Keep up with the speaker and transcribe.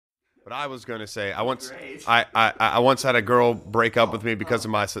But I was going to say, I once had a girl break up with me because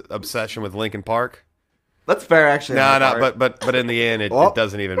of my obsession with Linkin Park. That's fair, actually. But in the end, it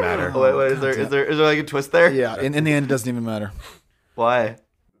doesn't even matter. Wait, is there like a twist there? Yeah, in the end, it doesn't even matter. Why?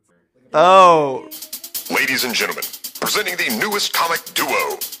 Oh. Ladies and gentlemen, presenting the newest comic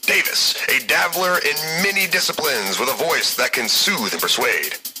duo, Davis, a dabbler in many disciplines with a voice that can soothe and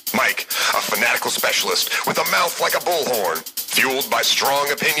persuade. Mike, a fanatical specialist with a mouth like a bullhorn, fueled by strong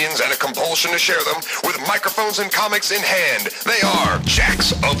opinions and a compulsion to share them, with microphones and comics in hand. They are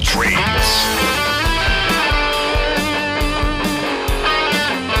Jacks of Trades.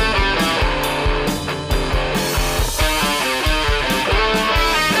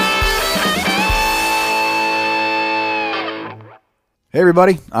 Hey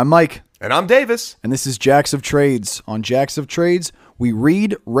everybody, I'm Mike. And I'm Davis. And this is Jacks of Trades. On Jacks of Trades, we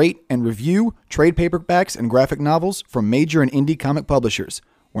read, rate, and review trade paperbacks and graphic novels from major and indie comic publishers.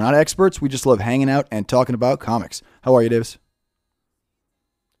 We're not experts, we just love hanging out and talking about comics. How are you, Davis?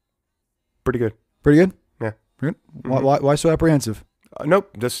 Pretty good. Pretty good? Yeah. Good? Why so apprehensive?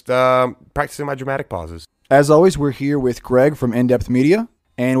 Nope, just practicing my dramatic pauses. As always, we're here with Greg from In-Depth Media,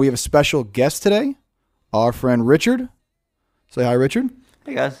 and we have a special guest today, our friend Richard. Say hi, Richard.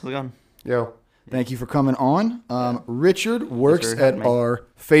 Hey guys, how's it going? Yo. Thank you for coming on. Richard works at our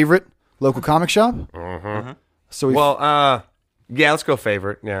favorite local comic shop. So yeah, let's go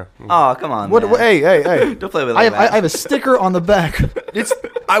favorite. Yeah. Oh, come on. What? Man. Hey! Don't play with I that. have a sticker on the back.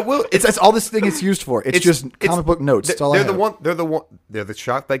 That's all this thing is used for. It's just comic book notes. That's all They're the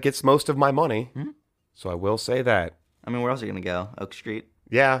shop that gets most of my money. So I will say that. I mean, where else are you gonna go? Oak Street.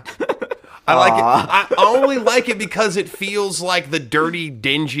 Yeah. I like it. I only like it because it feels like the dirty,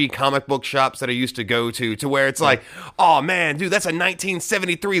 dingy comic book shops that I used to go to where it's like, oh man, dude, that's a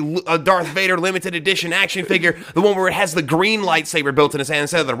 1973 Darth Vader limited edition action figure, the one where it has the green lightsaber built in his hand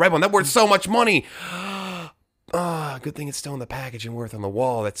instead of the red one. That worth so much money. Good thing it's still in the package and worth on the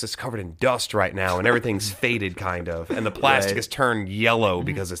wall. That's just covered in dust right now, and everything's faded kind of, and the plastic has turned yellow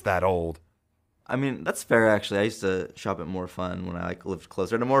because it's that old. I mean, that's fair, actually. I used to shop at More Fun when I lived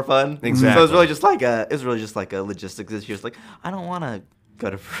closer to More Fun. Exactly. So it was really just like a logistics issue. It's like, I don't want to go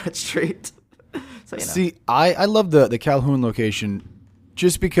to Fred Street. So, See, I love the Calhoun location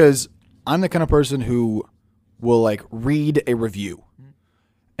just because I'm the kind of person who will like read a review.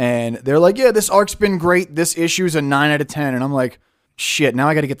 And they're like, yeah, this arc's been great. This issue's a 9 out of 10. And I'm like, shit, now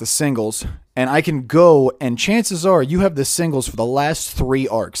I got to get the singles. And I can go, and chances are you have the singles for the last 3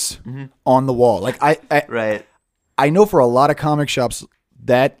 arcs on the wall. Like I know for a lot of comic shops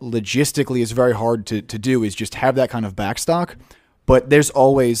that logistically is very hard to do, is just have that kind of backstock. But there's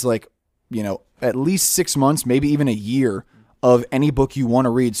always like, at least 6 months, maybe even a year of any book you want to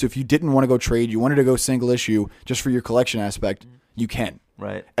read. So if you didn't want to go trade, you wanted to go single issue just for your collection aspect, you can.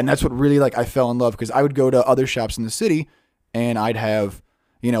 Right. And that's what really I fell in love, because I would go to other shops in the city and I'd have,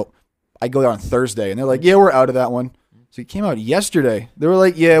 I'd go there on Thursday, and they're like, yeah, we're out of that one. So it came out yesterday. They were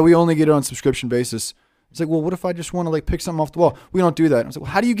like, yeah, we only get it on subscription basis. It's like, well, what if I just want to pick something off the wall? We don't do that. I was like,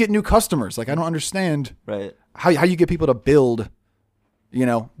 well, how do you get new customers? I don't understand how you get people to build,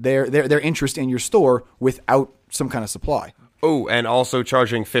 their interest in your store without some kind of supply. Oh, and also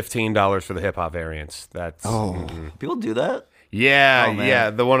charging $15 for the hip hop variants. That's People do that? Yeah.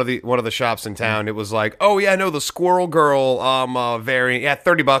 One of the shops in town, it was like, oh yeah, no, the Squirrel Girl variant, yeah,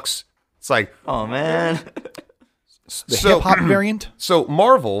 $30. It's like, oh man, the hip hop variant. So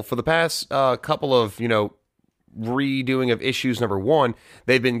Marvel, for the past couple of redoing of issues number 1,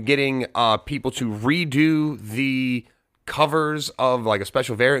 they've been getting people to redo the covers of a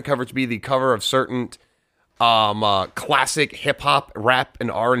special variant cover to be the cover of certain classic hip hop, rap,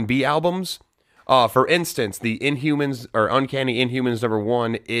 and R&B albums. For instance, the Inhumans or Uncanny Inhumans number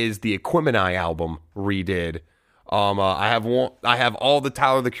 1 is the Equimini album redid. I have all the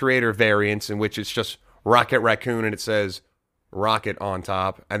Tyler the Creator variants, in which it's just Rocket Raccoon and it says Rocket on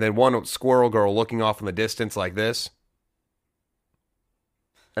top, and then one Squirrel Girl looking off in the distance like this,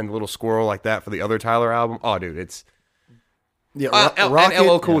 and the little squirrel like that for the other Tyler album. Oh, dude, it's Rocket, and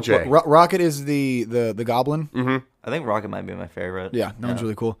LL Cool J. Rocket is the Goblin. Mm-hmm. I think Rocket might be my favorite. Yeah, that one's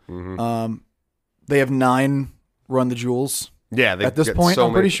really cool. Mm-hmm. They have 9 Run the Jewels. Yeah, at this point,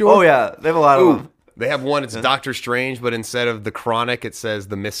 I'm pretty sure. Oh yeah, they have a lot of them. They have one. It's Doctor Strange, but instead of the Chronic, it says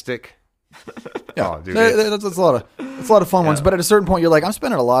the Mystic. Yeah, dude, that's a lot of fun ones. But at a certain point, you're like, I'm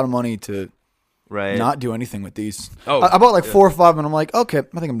spending a lot of money to not do anything with these. I bought 4 or 5, and I'm like, okay,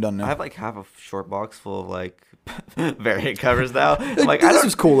 I think I'm done now. I have half a short box full of variant covers now. This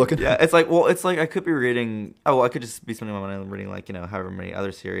is cool looking. Yeah, it's like I could be reading. I could just be spending my money on reading however many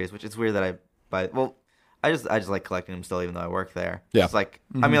other series, which is weird that I buy. Well, I just like collecting them still, even though I work there. Yeah. It's like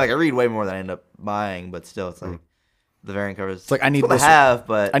I mean, like I read way more than I end up buying, but still, it's like the variant covers. It's like I need this. this.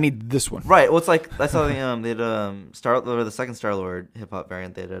 But I need this one. right. Well, it's like that's how they did the second Star-Lord hip hop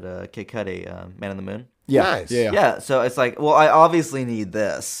variant. They did Kid Cudi, Man in the Moon. Yeah. Nice. Yeah. So it's like, well, I obviously need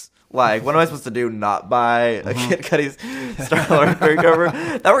this. Like, what am I supposed to do? Not buy a Kid Cudi's Star-Lord variant cover?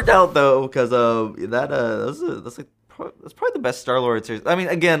 That worked out though, because that's probably the best Star-Lord series. I mean,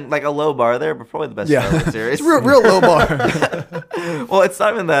 again, like a low bar there, but probably the best Star-Lord series. It's real low bar. Well, it's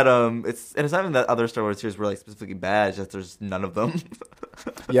not even that it's not even that other Star Wars series were like specifically bad. It's just there's none of them.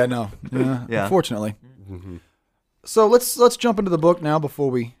 Yeah, no. Yeah. Yeah. Unfortunately. So let's jump into the book now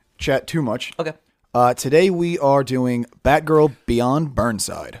before we chat too much. Okay. Today we are doing Batgirl Beyond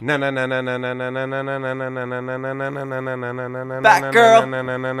Burnside. Batgirl.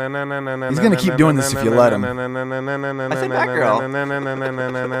 He's gonna keep doing this if you let him. I say Batgirl.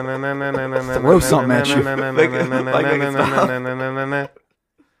 Throw something at you.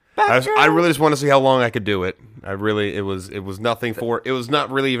 I really just want to see how long I could do it. It was nothing for, it was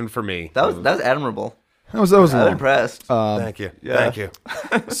not really even for me. That was admirable. That was I was long. impressed. Thank you. Yeah. Thank you.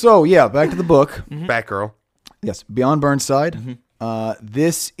 So yeah, back to the book. Batgirl. Yes, Beyond Burnside.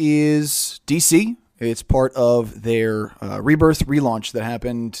 This is DC. It's part of their Rebirth relaunch that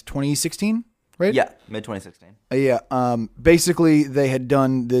happened 2016, right? Yeah, mid 2016. Yeah. Basically, they had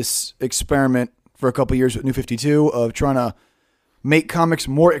done this experiment for a couple years with New 52 of trying to make comics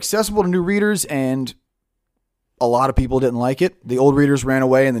more accessible to new readers, and a lot of people didn't like it. The old readers ran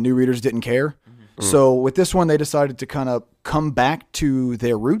away, and the new readers didn't care. So with this one, they decided to kind of come back to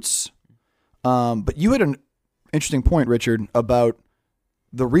their roots. But you had an interesting point, Richard, about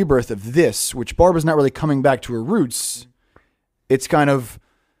the rebirth of this, which Barbara's not really coming back to her roots. It's kind of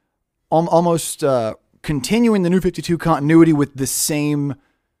almost continuing the New 52 continuity with the same,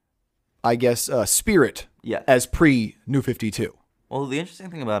 I guess, spirit as pre-New 52. Well, the interesting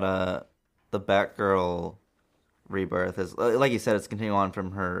thing about the Batgirl rebirth is, like you said, it's continuing on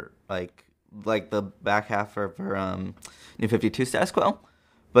from her like the back half of her New 52 status quo.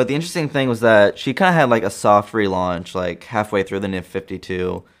 But the interesting thing was that she kind of had like a soft relaunch like halfway through the New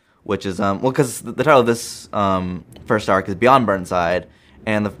 52, which is because the title of this first arc is Beyond Burnside,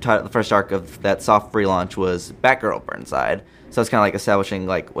 and the first arc of that soft relaunch was Batgirl Burnside. So it's kind of like establishing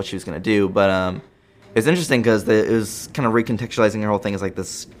like what she was going to do. But it's interesting because it was kind of recontextualizing her whole thing as like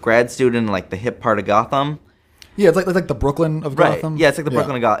this grad student in like the hip part of Gotham. Yeah, it's like the Brooklyn of Gotham. Yeah, it's like the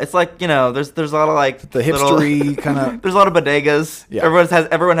Brooklyn of Gotham. It's like, there's a lot of like the hipstery kind of. There's a lot of bodegas. Yeah.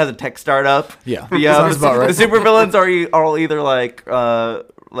 Everyone has a tech startup. Yeah, sounds about right. The supervillains are all either like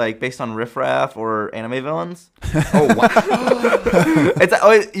based on riffraff or anime villains. Oh wow!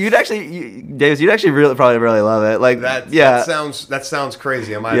 You'd actually probably really love it. Like that. Yeah, that sounds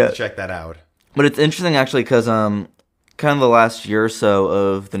crazy. I might have to check that out. But it's interesting actually because kind of the last year or so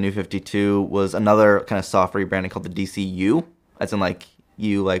of the New 52 was another kind of soft rebranding called the DCU, as in like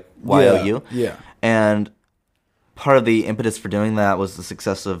you, like YOU. Yeah. And part of the impetus for doing that was the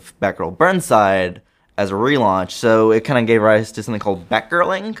success of Batgirl Burnside as a relaunch. So it kind of gave rise to something called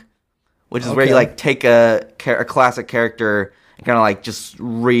Batgirling, which is where you like take a classic character and kind of like just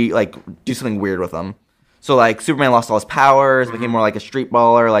do something weird with them. So like Superman lost all his powers, became more like a street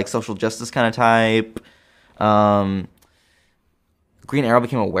baller, like social justice kind of type. Green Arrow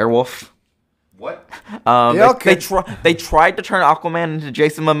became a werewolf. What? They tried to turn Aquaman into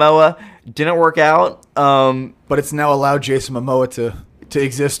Jason Momoa. Didn't work out. But it's now allowed Jason Momoa to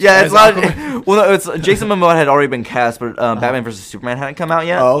exist. Yeah, it's allowed. Well, no, it's Jason Momoa had already been cast, but Batman vs Superman hadn't come out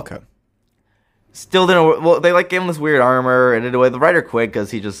yet. Oh, okay. Still didn't work. Well, they gave him this weird armor, and the writer quit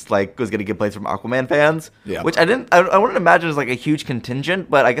because he just was getting complaints from Aquaman fans. Yeah. Which I wouldn't imagine is like a huge contingent,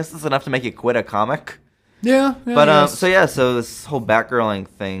 but I guess it's enough to make you quit a comic. Yeah. But so this whole Batgirling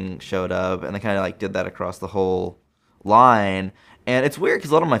thing showed up, and they kind of like did that across the whole line. And it's weird because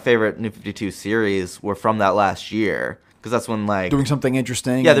a lot of my favorite New 52 series were from that last year, because that's when like doing something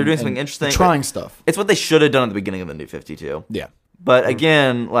interesting. Yeah, they're doing something interesting, trying stuff. It's what they should have done at the beginning of the New 52. Yeah. But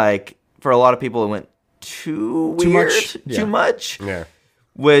again, like for a lot of people, it went too much. Yeah.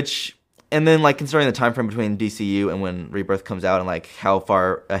 And then, like, considering the time frame between DCU and when Rebirth comes out and, like, how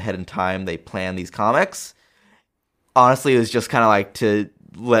far ahead in time they plan these comics, honestly, it was just kind of, like, to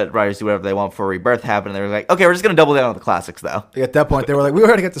let writers do whatever they want before Rebirth happened. And they were like, okay, we're just going to double down on the classics, though. At that point, they were like, we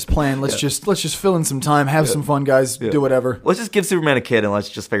already got this plan. Let's just fill in some time, have some fun, guys, do whatever. Let's just give Superman a kid and let's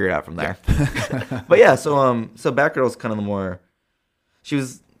just figure it out from there. But, yeah, so Batgirl's kind of the more...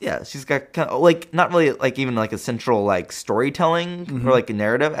 she's got kind of like not really like even like a central like storytelling or like a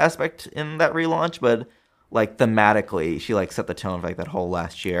narrative aspect in that relaunch, but like thematically she like set the tone for like that whole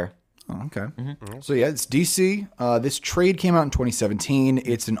last year. Oh, okay. So yeah, it's DC. This trade came out in 2017.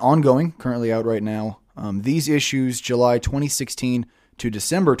 It's an ongoing, currently out right now. These issues, July 2016 to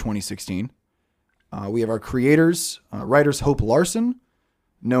December 2016. We have our creators, writers Hope Larson,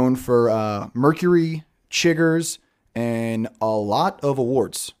 known for Mercury, Chiggers, and a lot of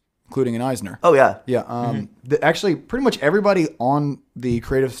awards, including an Eisner. Oh, yeah. Yeah. Actually, pretty much everybody on the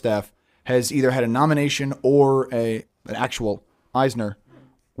creative staff has either had a nomination or an actual Eisner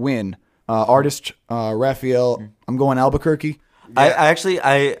win. Artist Raphael, I'm going Albuquerque.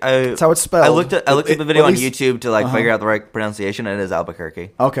 That's how it's spelled. I looked at the video on least- YouTube to figure out the right pronunciation, and it is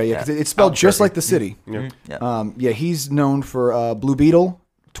Albuquerque. Okay, yeah, because it's spelled just like the city. Yeah. He's known for Blue Beetle,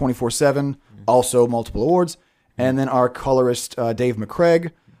 24/7, also multiple awards. And then our colorist, Dave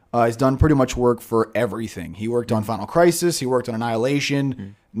McCraig, has done pretty much work for everything. He worked on Final Crisis, he worked on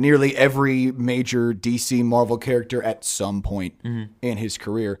Annihilation, nearly every major DC Marvel character at some point in his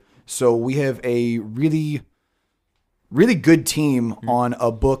career. So we have a really good team on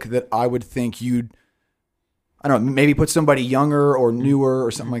a book that I would think you'd, I don't know, maybe put somebody younger or newer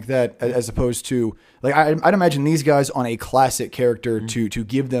or something like that, as opposed to, like, I'd imagine these guys on a classic character to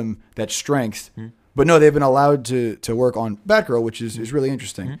give them that strength. But no, they've been allowed to work on Batgirl, which is really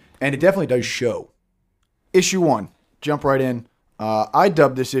interesting. And it definitely does show. Issue 1, jump right in. I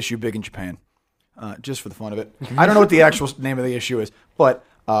dubbed this issue Big in Japan, just for the fun of it. I don't know what the actual name of the issue is, but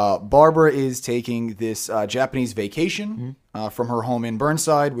Barbara is taking this Japanese vacation from her home in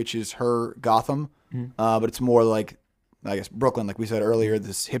Burnside, which is her Gotham, but it's more like, I guess, Brooklyn, like we said earlier,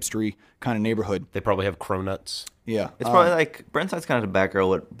 this hipstery kind of neighborhood. They probably have cronuts. Yeah. It's probably like Burnside's kind of Batgirl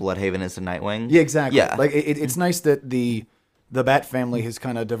what Bloodhaven is to Nightwing. Yeah, exactly. Yeah. Like it's nice that the Bat family has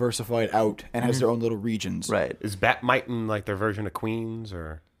kind of diversified out and has their own little regions. Right. Is Batmighton like their version of Queens,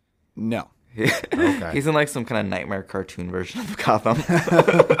 or? No. Okay. He's in like some kind of nightmare cartoon version of Gotham.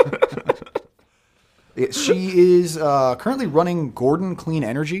 She is currently running Gordon Clean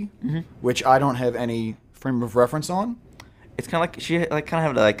Energy, which I don't have any frame of reference on. It's kind of like she like kind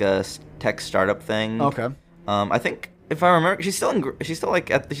of had like a tech startup thing. Okay. I think if I remember, she's still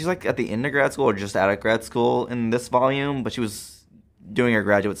like at the end of grad school or just out of grad school in this volume, but she was doing her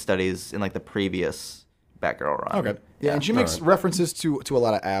graduate studies in like the previous Batgirl run. Okay. Yeah, and she makes references to a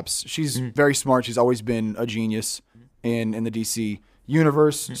lot of apps. She's very smart. She's always been a genius in the DC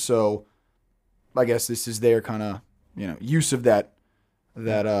universe. So I guess this is their kind of, use of that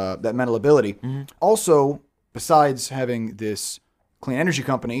mental ability. Also, besides having this clean energy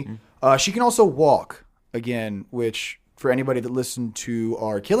company, she can also walk again, which for anybody that listened to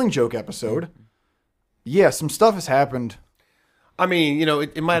our Killing Joke episode, some stuff has happened. I mean,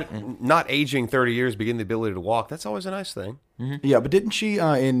 it might not aging 30 years, begin the ability to walk. That's always a nice thing. Yeah, but didn't she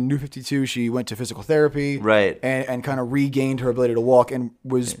in New 52? She went to physical therapy, Right. and kind of regained her ability to walk, and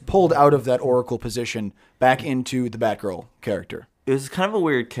was pulled out of that Oracle position back into the Batgirl character. It was kind of a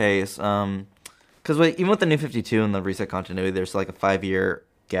weird case, because even with the New 52 and the reset continuity, there's like a 5-year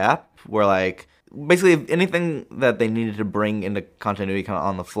gap where like basically anything that they needed to bring into continuity kind of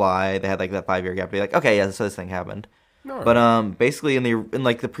on the fly, they had like that 5-year gap. Be like, okay, yeah, so this thing happened. All But basically in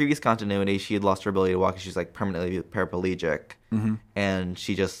like the previous continuity, she had lost her ability to walk, and she's like permanently paraplegic, and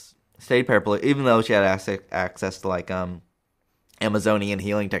she just stayed paraplegic, even though she had access to like Amazonian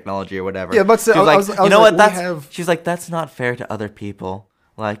healing technology or whatever. Yeah, but she was like, you know what? That's She's like, that's not fair to other people.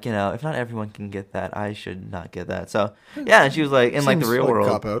 Like, if not everyone can get that, I should not get that. So yeah, and she was like in like the Seems real like a world,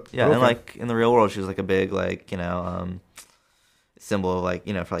 cop-out. yeah, Okay. and like in the real world, she was like a big like symbol of like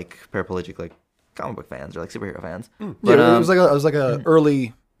for like paraplegic like comic book fans or like superhero fans. But it was like a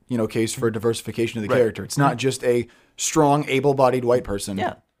early early case for diversification of the character. It's not just a strong, able-bodied white person.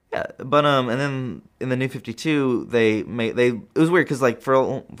 Yeah, but and then in the New 52, it was weird because like for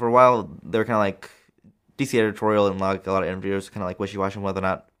a while they were kind of like DC editorial and like a lot of interviewers kind of like wishy-washy on whether or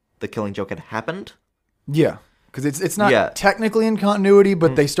not the Killing Joke had happened. Yeah, because it's not technically in continuity,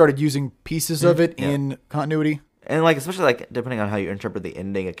 but they started using pieces of it in continuity. And like especially like depending on how you interpret the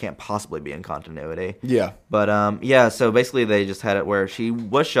ending, it can't possibly be in continuity. Yeah, but so basically they just had it where she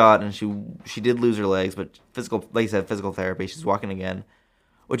was shot and she did lose her legs, but like you said, physical therapy, she's walking again.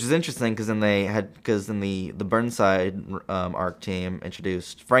 Which is interesting because then the Burnside arc team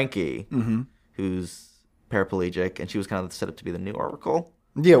introduced Frankie, who's paraplegic, and she was kind of set up to be the new Oracle.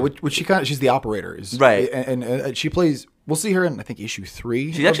 Yeah, which she's the operator, right, and she plays. We'll see her in I think issue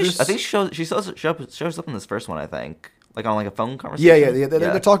 3. She actually, I think she shows up in this first one. I think like on like a phone conversation. Yeah.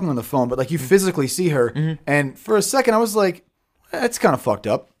 They're talking on the phone, but like you physically see her, and for a second I was like, that's kind of fucked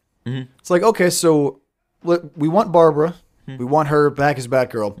up. It's like, okay, so we want Barbara. We want her back as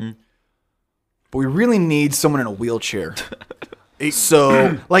Batgirl. But we really need someone in a wheelchair.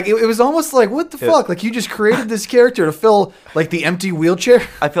 So, like, it was almost like, what the fuck? Like, you just created this character to fill, like, the empty wheelchair?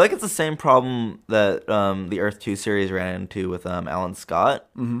 I feel like it's the same problem that the Earth 2 series ran into with Alan Scott.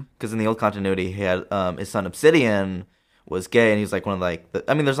 Because in the old continuity, he had his son Obsidian was gay, and he's like one of like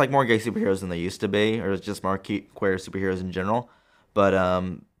there's like more gay superheroes than there used to be, or it's just more queer superheroes in general. But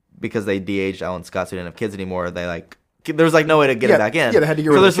because they de-aged Alan Scott, so he didn't have kids anymore, they like there was like no way to get it back in. Yeah, they had to get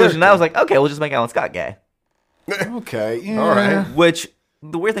rid so of the the solution character. now was like, okay, we'll just make Alan Scott gay. Okay, yeah. All right. Which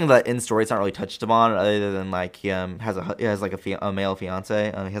the weird thing about in story, it's not really touched upon other than like he has like a male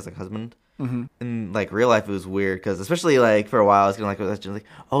fiance, he has like a husband. In like real life, it was weird because especially like for a while, I was gonna like,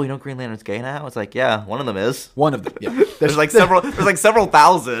 oh, you know, Green Lantern's gay now. It's like, yeah, one of them is. One of them, yeah. There's like several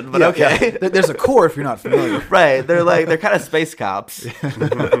thousand, but Yeah, okay. yeah. There's a core if you're not familiar. Right, they're kind of space cops.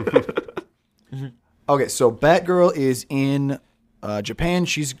 Okay, so Batgirl is in Japan.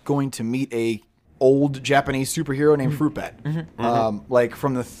 She's going to meet a old Japanese superhero named Fruit Bat. Like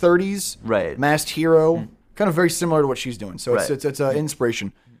from the 30s. Right. Masked hero. Kind of very similar to what she's doing. So Right. it's an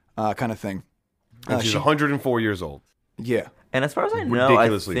inspiration kind of thing. And she's 104 years old. Yeah. And as far as I know, I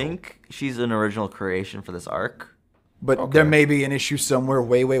Ridiculously think she's an original creation for this arc. But there may be an issue somewhere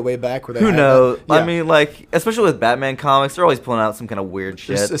way, way, way back where they Who had knows? that. Yeah. I mean, like, especially with Batman comics, they're always pulling out some kind of weird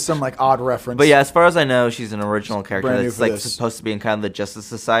shit. There's some like odd reference. But yeah, as far as I know, she's an original character brand new that's for like this. supposed to be in kind of the Justice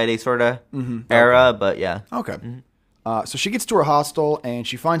Society sort of era. But yeah, Okay. So she gets to her hostel and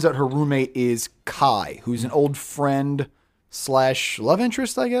she finds out her roommate is Kai, who's an old friend / love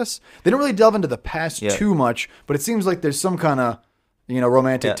interest, I guess. They don't really delve into the past too much, but it seems like there's some kind of,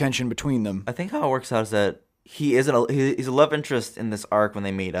 romantic tension between them. I think how it works out is that he's a love interest in this arc when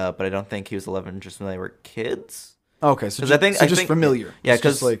they meet up, but I don't think he was a love interest when they were kids. Okay, so 'Cause just, I think familiar. Yeah, It's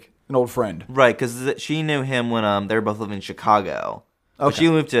just 'cause- like an old friend. Right, because she knew him when they were both living in Chicago. But Okay. she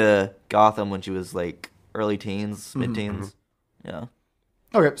moved to Gotham when she was like early teens, mid-teens. Yeah.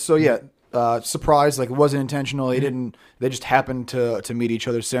 Okay, so yeah, surprise, like it wasn't intentional. They just happened to meet each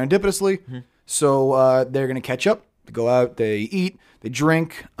other serendipitously. So they're gonna catch up. They go out, they eat, they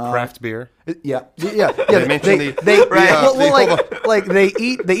drink. Craft beer. Yeah. They mentioned They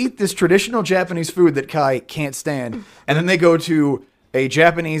eat this traditional Japanese food that Kai can't stand, and then they go to a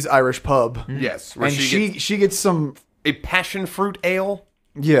Japanese Irish pub. Yes. Where And she gets some. a passion fruit ale,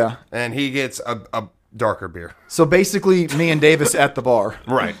 Yeah. and he gets a darker beer. So basically, me and Davis at the bar.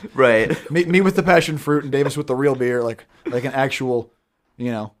 Right. Right. Me with the passion fruit and Davis with the real beer, like an actual,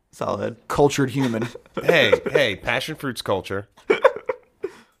 Solid. cultured human. Hey, passion fruit's culture.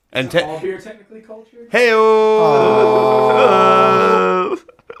 And All beer technically cultured? hey-o!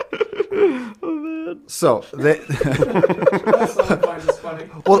 So Someone finds this funny.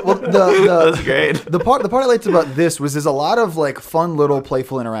 That's great. the part I liked about this was there's a lot of like fun little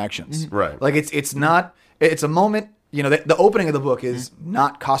playful interactions. Right. Like it's a moment. The opening of the book is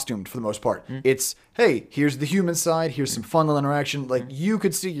not costumed for the most part. It's, hey, here's the human side. Here's some fun little interaction. Like you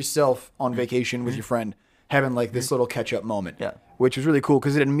could see yourself on vacation with your friend having like this little catch up moment. Yeah. Which was really cool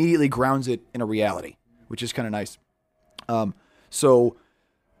because it immediately grounds it in a reality, which is kind of nice. So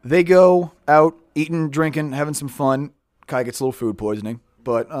they go out eating, drinking, having some fun. Kai gets a little food poisoning,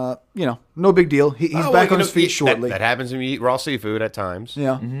 but no big deal. He's back on his feet shortly. That happens when you eat raw seafood at times.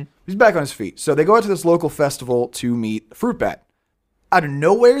 Yeah. He's back on his feet. So they go out to this local festival to meet Fruit Bat. Out of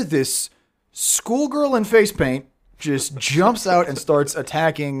nowhere, this schoolgirl in face paint just jumps out and starts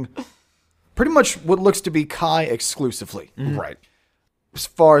attacking pretty much what looks to be Kai exclusively. Right. As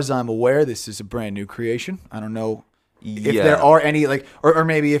far as I'm aware, this is a brand new creation. I don't know if Yeah. there are any, like, or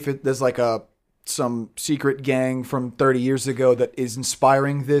maybe if there's like some secret gang from 30 years ago that is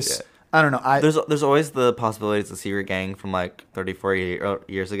inspiring this. I don't know. There's always the possibility it's a secret gang from like 30, 40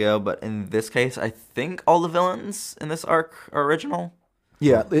 years ago, but in this case, I think all the villains in this arc are original.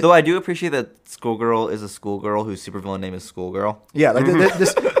 Yeah. Though I do appreciate that Schoolgirl is a schoolgirl whose supervillain name is Schoolgirl. Yeah, like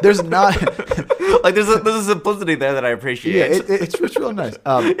there's not. Like there's a simplicity there that I appreciate. Yeah, it's really nice.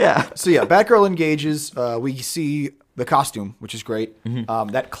 Yeah. So yeah, Batgirl engages. We see the costume, which is great.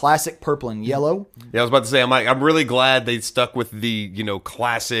 That classic purple and yellow. Yeah, I was about to say, I'm really glad they stuck with the,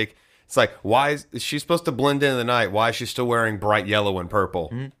 classic. It's like, why is she supposed to blend in the night? Why is she still wearing bright yellow and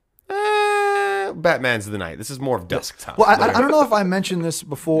purple? Batman's the night. This is more of dusk time. Well, I don't know if I mentioned this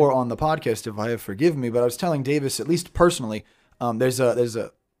before on the podcast. If I have, forgive me, but I was telling Davis, at least personally, there's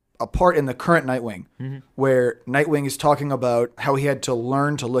a part in the current Nightwing where Nightwing is talking about how he had to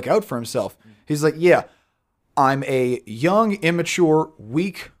learn to look out for himself. He's like, yeah, I'm a young, immature,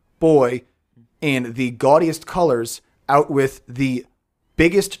 weak boy in the gaudiest colors out with the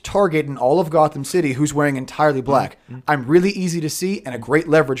biggest target in all of Gotham City who's wearing entirely black. I'm really easy to see and a great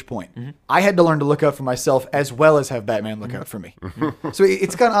leverage point. I had to learn to look out for myself as well as have Batman look out for me. So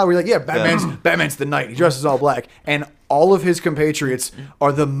it's kind of odd. We're like, yeah, Batman's the knight. He dresses all black. And all of his compatriots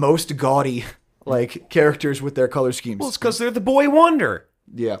are the most gaudy like characters with their color schemes. Well, it's because they're the boy wonder.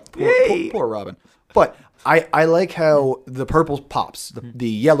 Yeah, poor Robin. But I like how the purple pops, the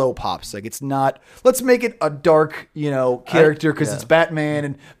yellow pops. Like it's not. Let's make it a dark, character because it's Batman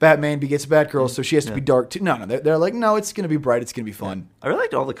and Batman begets Batgirl, so she has to be dark too. No, they're like, no, it's gonna be bright. It's gonna be fun. I really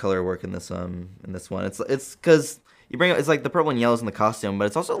liked all the color work in this one. It's because you bring it's like the purple and yellows in the costume, but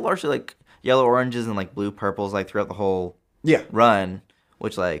it's also largely like yellow, oranges, and like blue, purples like throughout the whole run,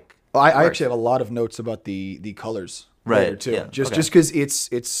 which like. I actually have a lot of notes about the colors later too. Yeah. Just because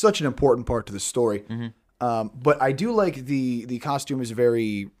it's such an important part to the story. But I do like the costume is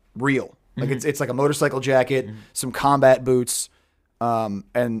very real. Like it's like a motorcycle jacket, some combat boots,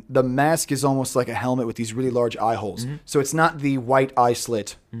 and the mask is almost like a helmet with these really large eye holes. So it's not the white eye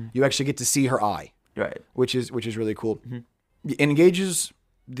slit. You actually get to see her eye, right? Which is really cool. It engages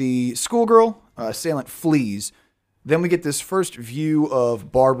the schoolgirl. Assailant flees. Then we get this first view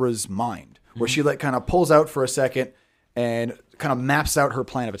of Barbra's mind, where she kind of pulls out for a second and kind of maps out her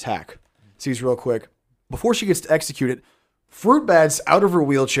plan of attack. Sees real quick. Before she gets to execute it, Fruit Bat's out of her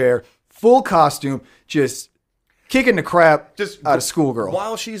wheelchair, full costume, just kicking the crap out of schoolgirl.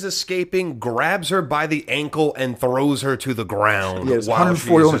 While she's escaping, grabs her by the ankle and throws her to the ground while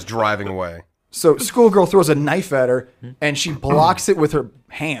she's just driving away. So schoolgirl throws a knife at her, and she blocks it with her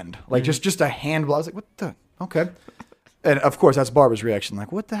hand. Like just a hand block. I was like, what the? Okay. And of course, that's Barbara's reaction.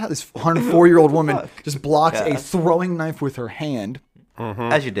 Like, what the hell? This 104-year-old woman just blocks a throwing knife with her hand.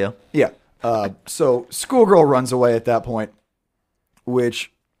 As you do. Yeah. So schoolgirl runs away at that point,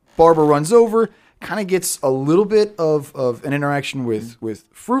 which Barbara runs over, kind of gets a little bit of an interaction with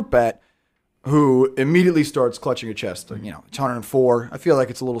Fruit Bat, who immediately starts clutching her chest. Like, it's 104. I feel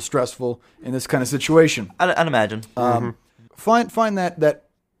like it's a little stressful in this kind of situation. I'd imagine. Find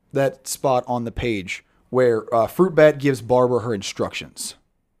that spot on the page where Fruit Bat gives Barbara her instructions.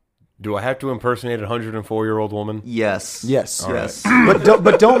 Do I have to impersonate a 104-year-old woman? Yes. Yes. All yes.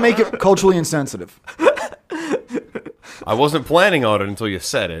 But don't make it culturally insensitive. I wasn't planning on it until you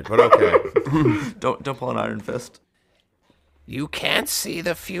said it, but okay. Don't pull an Iron Fist. You can't see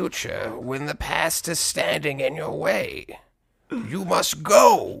the future when the past is standing in your way. You must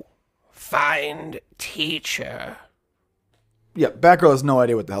go. Find teacher. Yeah, Batgirl has no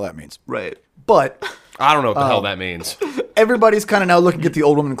idea what the hell that means. Right. But I don't know what the hell that means. Everybody's kind of now looking at the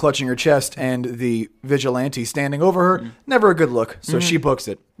old woman clutching her chest and the vigilante standing over her. Never a good look, so she books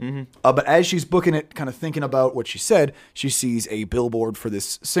it. But as she's booking it, kind of thinking about what she said, she sees a billboard for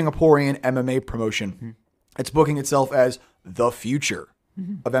this Singaporean MMA promotion. It's booking itself as the future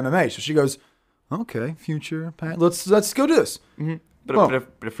of MMA. So she goes, okay, future, let's go do this. Bit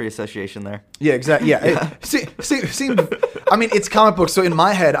of free association there. Yeah, exactly. Yeah. I mean, it's comic books, so in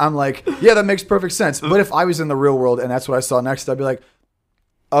my head, I'm like, yeah, that makes perfect sense. But if I was in the real world and that's what I saw next, I'd be like,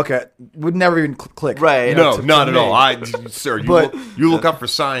 okay, would never even click. Right. No, not at all. Sir, you look up for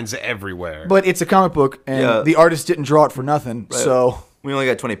signs everywhere. But it's a comic book, and the artist didn't draw it for nothing, so... We only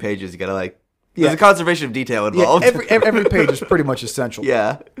got 20 pages. You gotta there's a conservation of detail involved. Yeah, every page is pretty much essential.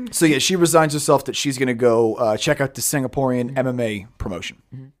 Yeah. So she resigns herself that she's going to go check out the Singaporean MMA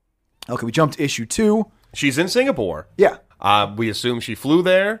promotion. Okay, we jump to issue 2. She's in Singapore. Yeah. We assume she flew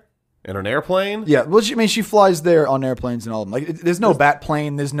there in an airplane. Yeah, well, she flies there on airplanes and all of them. Like, there's no bat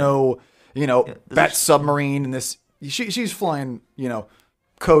plane, there's no, bat submarine, and this. She's flying,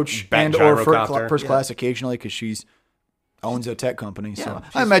 coach Bat and or gyrocopter. first class occasionally because she's owns a tech company, so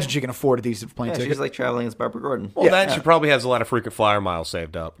I imagine she can afford a decent plane ticket. She's like traveling as Barbara Gordon. Well, she probably has a lot of frequent flyer miles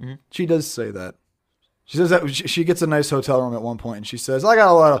saved up. She does say that. She says that she gets a nice hotel room at one point, and she says, I got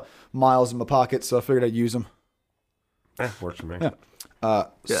a lot of miles in my pocket, so I figured I'd use them. Works for me.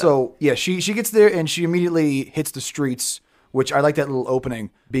 So, she gets there, and she immediately hits the streets, which I like that little opening,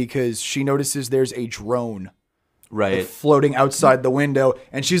 because she notices there's a drone floating outside the window,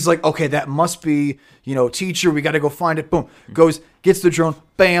 and she's like, okay, that must be, teacher, we got to go find it. Boom. Goes, gets the drone,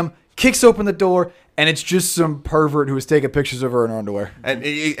 bam, kicks open the door, and it's just some pervert who was taking pictures of her in her underwear. And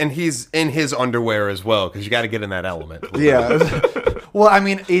he's in his underwear as well, because you got to get in that element. Yeah. Well, I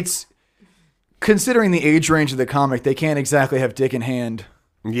mean, it's, considering the age range of the comic, they can't exactly have dick in hand.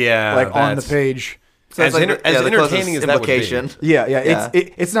 Yeah. On the page. So as entertaining as that would be. Yeah.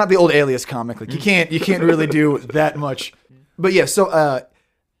 It's not the old Alias comic. Like you can't really do that much. But yeah, so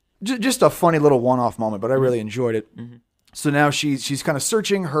just a funny little one-off moment, but I really enjoyed it. So now she's kind of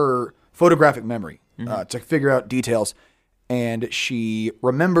searching her photographic memory to figure out details, and she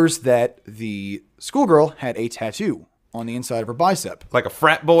remembers that the schoolgirl had a tattoo on the inside of her bicep. Like a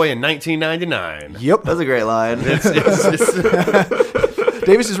frat boy in 1999. Yep. That's a great line.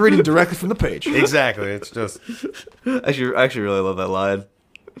 Davis is reading directly from the page. Exactly. It's just... I actually really love that line.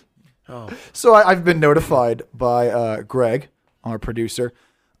 So I've been notified by Greg, our producer,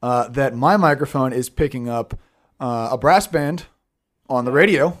 that my microphone is picking up a brass band on the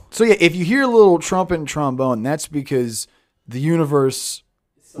radio. So yeah, if you hear a little trumpet and trombone, that's because the universe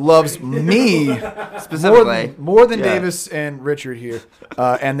loves me Specifically. more than Yeah. Davis and Richard here,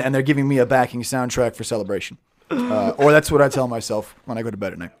 and they're giving me a backing soundtrack for celebration. Or that's what I tell myself when I go to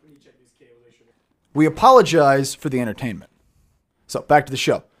bed at night. We apologize for the entertainment. So back to the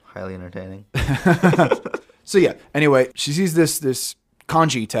show. Highly entertaining. So yeah, anyway, she sees this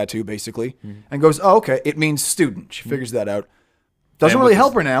kanji tattoo basically and goes, oh, okay, it means student. She figures that out. Doesn't And really with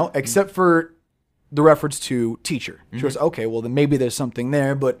help her now, except for the reference to teacher. She goes, okay, well then maybe there's something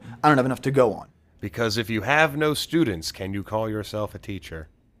there, but I don't have enough to go on. Because if you have no students, can you call yourself a teacher?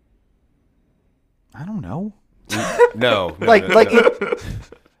 I don't know. No. Like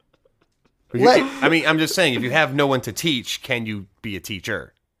I mean, I'm just saying, if you have no one to teach, can you be a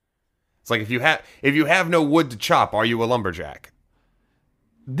teacher? It's like if you have no wood to chop, are you a lumberjack?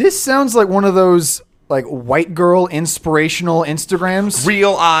 this sounds like one of those like white girl inspirational Instagrams.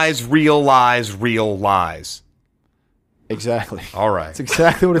 Real eyes, real lies, real lies. Exactly. All right. That's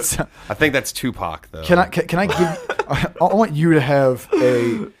exactly what it sounds. I think that's Tupac, though. Can I give? I want you to have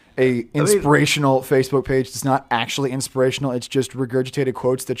a inspirational Facebook page that's not actually inspirational. It's just regurgitated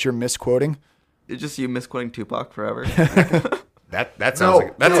quotes that you're misquoting. It's just you misquoting Tupac forever. That sounds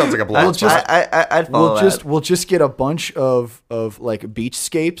like a blog. We'll just- I'd follow that. We'll just get a bunch of like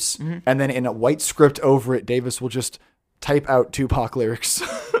beachscapes, and then in a white script over it, Davis will just type out Tupac lyrics.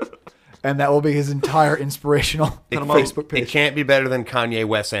 And that will be his entire inspirational Facebook page. It can't be better than Kanye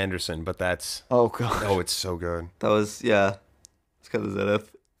Wes Anderson, but that's... Oh, God. Oh, it's so good. That was, yeah. It's because of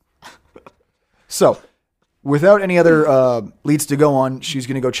Zenith. So, without any other leads to go on, she's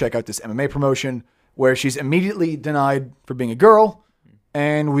going to go check out this MMA promotion where she's immediately denied for being a girl,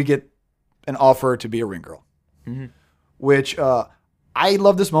 and we get an offer to be a ring girl. Mm-hmm. Which, I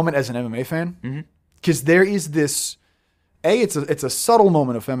love this moment as an MMA fan, because there is this... it's a subtle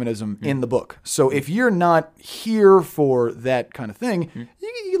moment of feminism in the book. So if you're not here for that kind of thing, you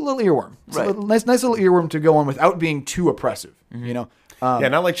get a little earworm. It's a nice little earworm to go on without being too oppressive. You know. Yeah,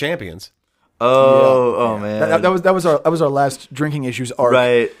 not like Champions. Man. That was our last drinking issues arc.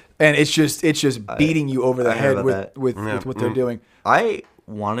 Right. And it's just beating you over the I heard head about with what they're doing. I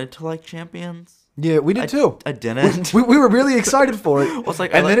wanted to like Champions. Yeah, we did too. I didn't. We were really excited for it. Well, it's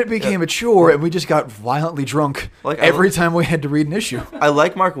like, and then it became a chore, and we just got violently drunk every time we had to read an issue. I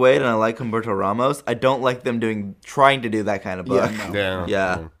like Mark Waid and I like Humberto Ramos. I don't like them trying to do that kind of book.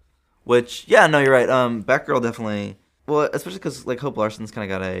 Yeah. Which, yeah, no, you're right. Batgirl definitely. Well, especially because like Hope Larson's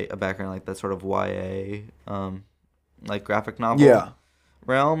kind of got a background like that sort of YA, like graphic novel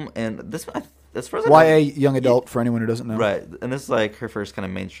realm, and this as far as YA young adult for anyone who doesn't know. Right, and this is like her first kind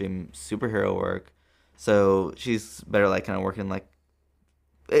of mainstream superhero work, so she's better like kind of working like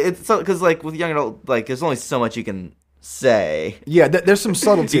it's because like with young adult like there's only so much you can say. Yeah, there's some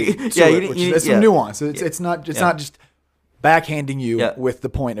subtlety. There's some nuance. It's not just backhanding you with the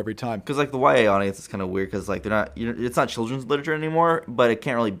point every time. Because like the YA audience is kind of weird because like they're not it's not children's literature anymore, but it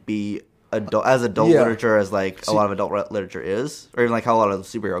can't really be adult literature as like a lot of adult literature is, or even like how a lot of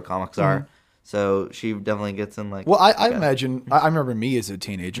the superhero comics are. So she definitely gets in like... Well, I imagine... I remember me as a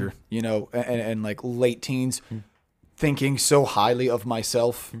teenager, you know, and like late teens, thinking so highly of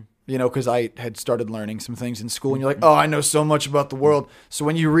myself, you know, because I had started learning some things in school, and you're like, oh, I know so much about the world. So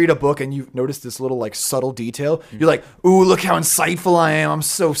when you read a book and you notice this little like subtle detail, you're like, ooh, look how insightful I am. I'm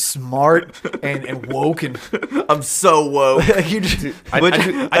so smart and woke. And I'm so woke. I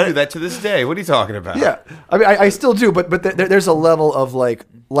do that to this day. What are you talking about? Yeah. I mean, I still do, but there's a level of like,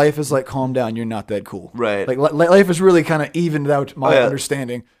 life is like, calm down, you're not that cool. Right. Like life is really kind of evened out my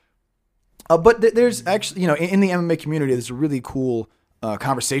understanding. But there's actually, you know, in the MMA community, there's a really cool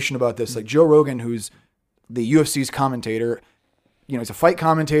conversation about this. Like Joe Rogan, who's the UFC's commentator, you know, he's a fight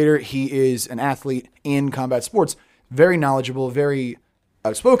commentator. He is an athlete in combat sports, very knowledgeable, very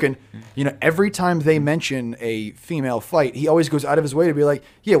outspoken. You know, every time they mention a female fight, he always goes out of his way to be like,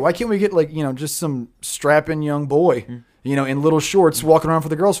 yeah, why can't we get like, you know, just some strapping young boy, you know, in little shorts walking around for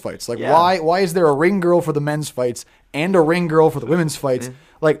the girls' fights? Like, why is there a ring girl for the men's fights and a ring girl for the women's fights?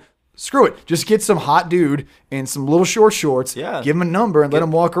 Like, screw it. Just get some hot dude in some little short shorts. Yeah. Give him a number and let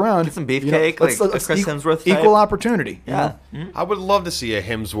him walk around. Get some beefcake, like a Chris Hemsworth type. Equal opportunity. Yeah. I would love to see a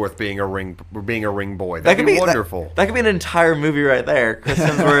Hemsworth being a ring boy. That'd be wonderful. That could be an entire movie right there. Chris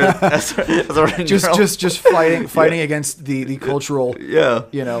Hemsworth as a ring girl. Just fighting against the cultural.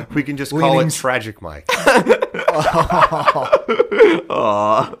 Yeah. We can just call it Tragic Mike.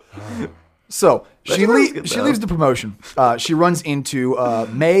 Aww. So she good, leaves the promotion. She runs into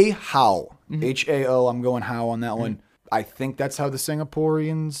May Hao. H-A-O. I'm going Hao on that one. I think that's how the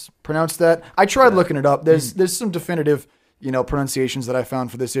Singaporeans pronounce that. I tried looking it up. There's some definitive pronunciations that I found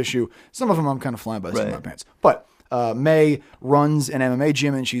for this issue. Some of them I'm kind of flying by the seat of my pants. But May runs an MMA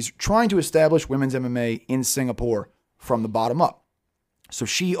gym, and she's trying to establish women's MMA in Singapore from the bottom up. So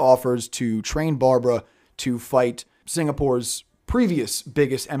she offers to train Barbara to fight Singapore's previous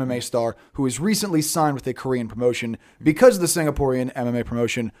biggest MMA star, who is recently signed with a Korean promotion because the Singaporean MMA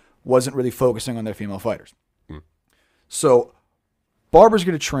promotion wasn't really focusing on their female fighters. So Barbara's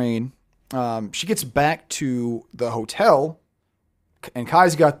going to train. She gets back to the hotel, and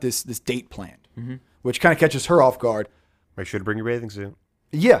Kai's got this date planned, which kind of catches her off guard. Make sure to bring your bathing suit.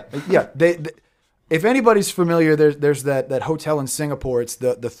 Yeah. They if anybody's familiar, there's that hotel in Singapore. It's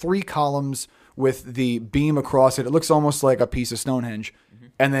the 3 columns with the beam across it. It looks almost like a piece of Stonehenge,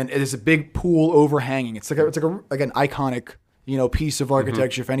 and then it is a big pool overhanging. It's like an iconic piece of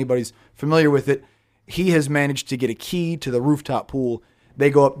architecture. If anybody's familiar with it, he has managed to get a key to the rooftop pool. They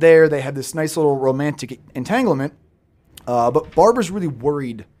go up there. They have this nice little romantic entanglement. But Barbara's really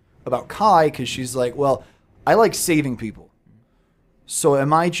worried about Kai because she's like, well, I like saving people. So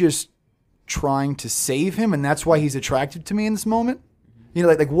am I just trying to save him, and that's why he's attracted to me in this moment?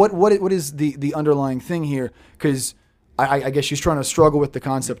 What is the underlying thing here? Because I guess she's trying to struggle with the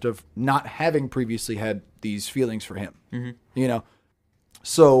concept of not having previously had these feelings for him.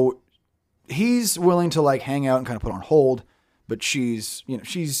 So he's willing to hang out and kind of put on hold, but she's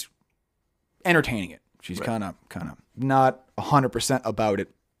entertaining it. She's kind of not 100% about it.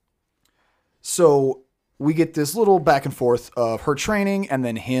 So we get this little back and forth of her training and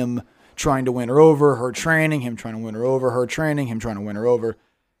then him trying to win her over, her training, him trying to win her over, her training, him trying to win her over.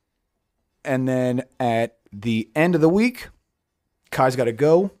 And then at the end of the week, Kai's got to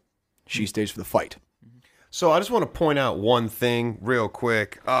go. She stays for the fight. So I just want to point out one thing real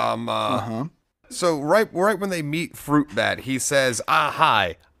quick. So right when they meet Fruit Bat, he says,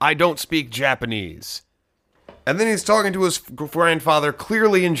 hi, I don't speak Japanese. And then he's talking to his grandfather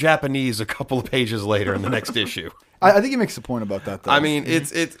clearly in Japanese a couple of pages later in the next issue. I think he makes a point about that, though. I mean,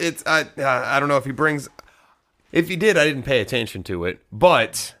 I don't know if he brings... If he did, I didn't pay attention to it.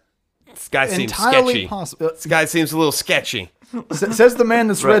 But this guy seems sketchy. This guy seems a little sketchy. Says the man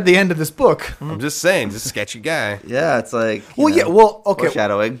that's read the end of this book. I'm just saying, this is a sketchy guy. Yeah, it's like... okay.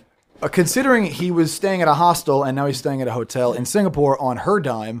 Foreshadowing. Considering he was staying at a hostel and now he's staying at a hotel in Singapore on her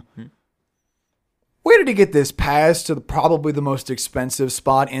dime, where did he get this pass to probably the most expensive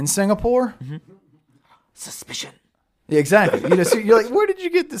spot in Singapore? Suspicion. Yeah, exactly. So you're like, where did you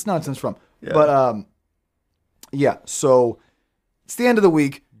get this nonsense from? Yeah. But so it's the end of the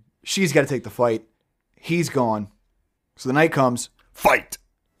week. She's got to take the fight. He's gone. So the night comes. Fight.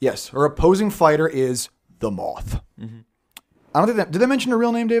 Yes, her opposing fighter is the Moth. I don't think did they mention her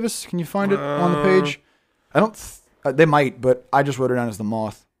real name, Davis? Can you find it on the page? I don't. They might, but I just wrote her down as the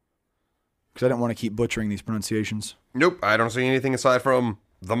Moth because I didn't want to keep butchering these pronunciations. Nope, I don't see anything aside from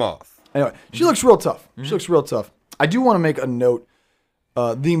the Moth. Anyway, she looks real tough. She looks real tough. I do want to make a note.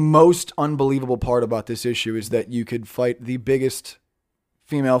 The most unbelievable part about this issue is that you could fight the biggest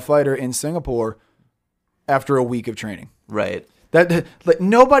female fighter in Singapore after a week of training. Right. That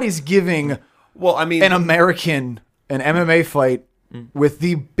nobody's giving. Well, I mean, an MMA fight with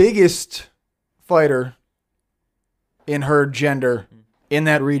the biggest fighter in her gender in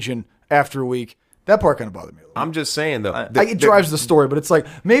that region after a week. That part kind of bothered me a little. I'm just saying, though. It drives the story, but it's like,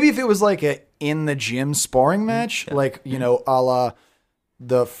 maybe if it was like a in the gym sparring match, a la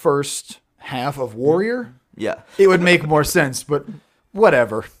the first half of Warrior, it would make more sense, but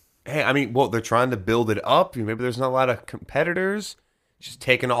whatever. Hey, I mean, they're trying to build it up. Maybe there's not a lot of competitors. Just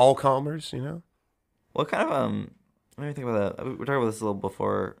taking all comers, What kind of, what do you think about that? We were talking about this a little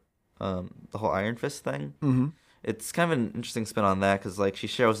before the whole Iron Fist thing. Mm-hmm. It's kind of an interesting spin on that because, she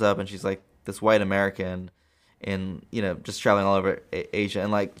shows up and she's, this white American and, just traveling all over Asia.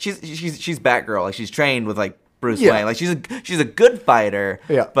 And, she's Batgirl. She's trained with, Bruce Yeah. Wayne. Like she's a good fighter.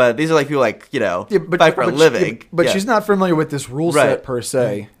 Yeah. But these are like people like fight for a but living. but Yeah. she's not familiar with this rule Right. set per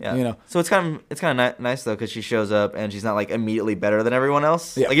se. Yeah. You know. So it's kind of nice though, because she shows up and she's not like immediately better than everyone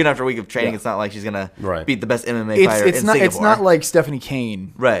else. Yeah. Like even after a week of training, Yeah. it's not like she's gonna Right. beat the best MMA fighter It's in not. Singapore. It's not like Stephanie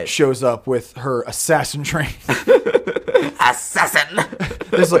Kane Right. shows up with her assassin training. assassin.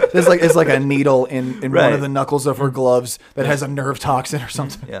 There's like a needle in one Right. of the knuckles of her gloves that has a nerve toxin or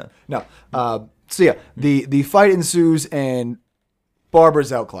something. Yeah. No. So yeah, the fight ensues and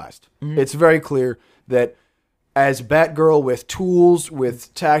Barbara's outclassed. It's very clear that as Batgirl with tools,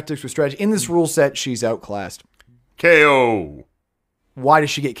 with tactics, with strategy, in this rule set, she's outclassed. KO. Why does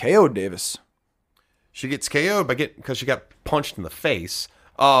she get KO'd, Davis? She gets KO'd because she got punched in the face.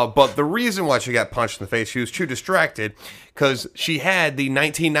 But the reason why she got punched in the face, she was too distracted because she had the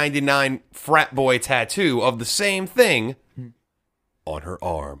 1999 frat boy tattoo of the same thing on her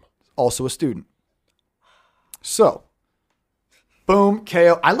arm. Also a student. So, boom,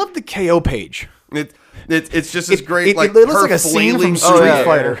 KO. I love the KO page. It's just as great. It like looks her like a scene from flailing Street sword.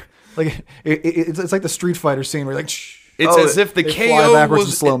 Fighter. Like it's like the Street Fighter scene where like. It's as if the they fly KO backwards in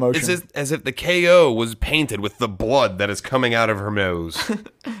was slow motion. It's as if the KO was painted with the blood that is coming out of her nose.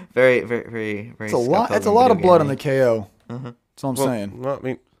 Very, very, very, very. It's a lot. It's a lot of blood on the KO. That's all I'm Well, saying. well, I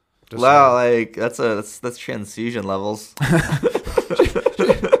mean, just Wow, like that's transfusion levels.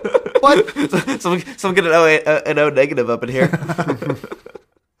 What? Someone get an O negative up in here.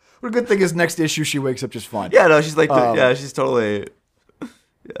 What a good thing is next issue she wakes up just fine. Yeah, no, she's like, she's totally.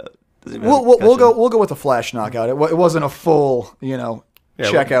 Yeah. We'll go with a flash knockout. It wasn't a full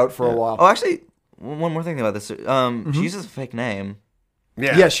checkout for a while. Oh, actually, one more thing about this. She uses a fake name.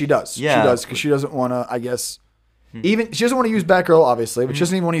 yeah. Yes, she does. Yeah. She does because she doesn't want to. I guess even she doesn't want to use Batgirl, obviously, but she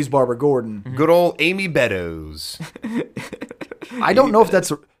doesn't even want to use Barbara Gordon. Good old Amy Beddoes. I don't know if that's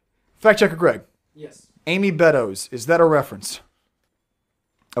a fact checker. Greg, Yes. Amy Beddoes, is that a reference?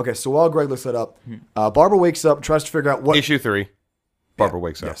 Okay, so while Greg looks that up, Barbara wakes up, tries to figure out what Issue 3. Barbara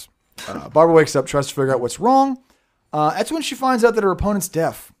wakes up. Yes. Barbara wakes up, tries to figure out what's wrong. That's when she finds out that her opponent's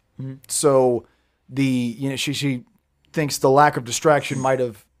deaf. So she thinks the lack of distraction might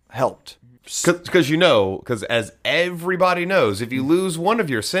have helped. Because as everybody knows, if you lose one of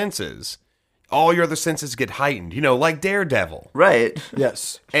your senses, all your other senses get heightened. Like Daredevil. Right.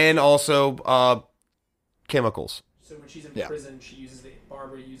 Yes. And also chemicals. So when she's in Yeah. prison,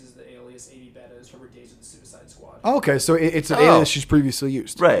 Barbara uses the alias Amy Beddoes from her days with the Suicide Squad. Okay, so it's an alias she's previously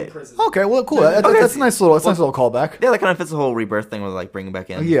used. Right. In prison. Okay, well, cool. That's a nice little callback. Yeah, that kind of fits the whole rebirth thing with like bringing back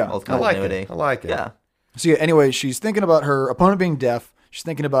in old I like continuity. it. I like it. Yeah. So yeah, anyway, she's thinking about her opponent being deaf. She's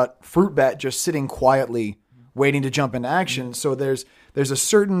thinking about Fruit Bat just sitting quietly, waiting to jump into action. So there's a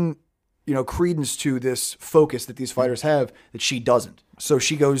certain credence to this focus that these fighters have that she doesn't. So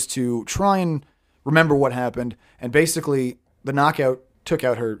she goes to try and remember what happened, and basically the knockout took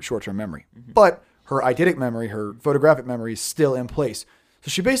out her short-term memory, but her eidetic memory, her photographic memory, is still in place. So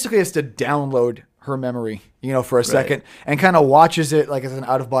she basically has to download her memory, for a second, and kind of watches it like as an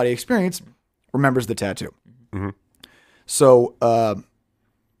out-of-body experience. Remembers the tattoo. So,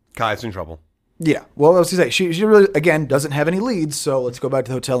 Kai's in trouble. yeah. Well, I was going to say, she really, again, doesn't have any leads, so let's go back to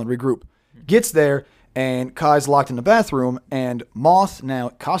the hotel and regroup. Gets there, and Kai's locked in the bathroom, and Moth, now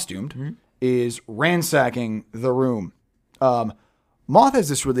costumed, is ransacking the room. Moth has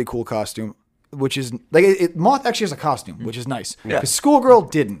this really cool costume, which is, Moth actually has a costume, which is nice. Because Schoolgirl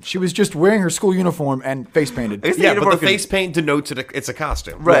didn't. She was just wearing her school uniform and face painted. Yeah, but the face paint denotes it's a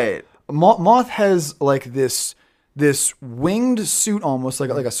costume. Right. Moth has like this winged suit, almost like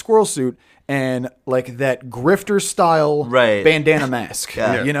a squirrel suit, and like that grifter style bandana mask.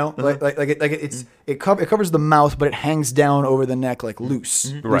 Yeah. It covers the mouth, but it hangs down over the neck like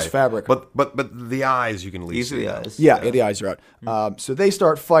loose fabric. But the eyes you can at least These are see. the eyes. Yeah, the eyes are out. So they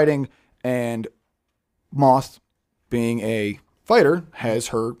start fighting, and Moth, being a fighter, has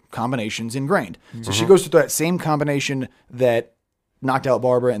her combinations ingrained. So she goes through that same combination that knocked out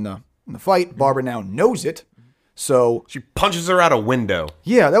Barbara in the fight. Barbara now knows it. So She punches her out a window.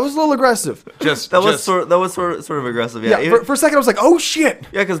 yeah, that was a little aggressive. That was sort of aggressive. Yeah. Yeah, for a second I was like, oh shit.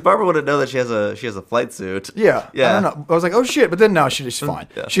 Yeah, because Barbara wouldn't know that she has a flight suit. Yeah, Yeah. I don't know. I was like, oh shit, but then no, she's fine.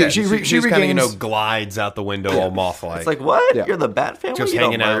 Yeah. She She kind regains. of glides out the window all moth-like. It's like, what? Yeah. You're the Bat family? Just You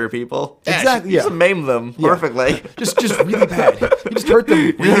don't hanging out. murder people. Exactly. You Yeah. just maim them perfectly. just really bad. You just hurt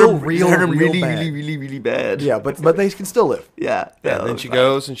them real really, bad. really bad. Yeah, but they can still live. Yeah. and then she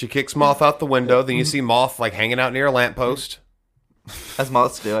goes and she kicks Moth out the window. Then you see Moth like hanging out near a lamppost, As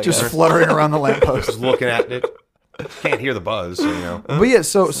moths do, I Just guess. fluttering around the lamppost. just looking at it. Can't hear the buzz, But yeah,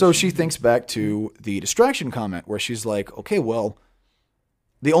 so she thinks back to the distraction comment where she's like, okay, well,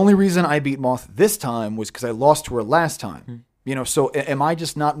 the only reason I beat Moth this time was because I lost to her last time. So am I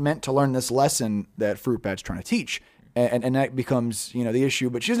just not meant to learn this lesson that Fruit Bat's trying to teach? And that becomes, the issue.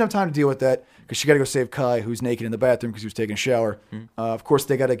 But she doesn't have time to deal with that because she got to go save Kai, who's naked in the bathroom because he was taking a shower. Of course,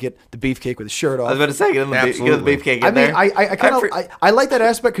 they got to get the beefcake with his shirt off. I was about to say, get the beefcake in there. I like that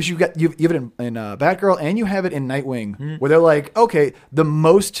aspect because you have it in Batgirl and you have it in Nightwing where they're like, okay, the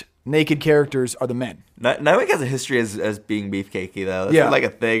most naked characters are the men. Nightwing has a history as being beefcakey though. That's been like a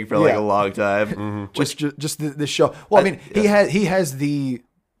thing for like a long time. Just this show. Well, he has the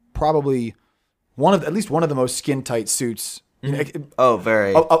probably at least one of the most skin tight suits.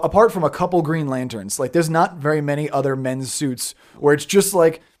 Very. Apart from a couple Green Lanterns, like there's not very many other men's suits where it's just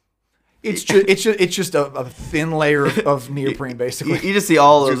like it's just a thin layer of neoprene basically. You just see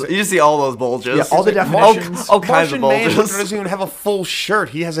all those. You just see all those bulges. Yeah, all the definitions. All kinds of bulges. Man doesn't even have a full shirt.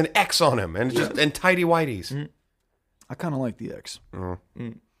 He has an X on him and tighty whities. I kind of like the X,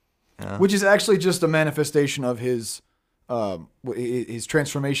 which is actually just a manifestation of his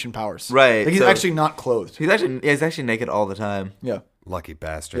transformation powers. Right. Like he's actually not clothed. He's actually naked all the time. Yeah. Lucky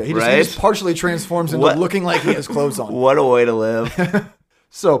bastard. Yeah, he just partially transforms into looking like he has clothes on. What a way to live.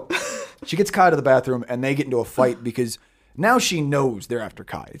 So she gets Kai to the bathroom and they get into a fight because now she knows they're after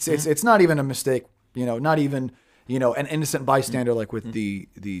Kai. It's not even a mistake, not even, an innocent bystander like with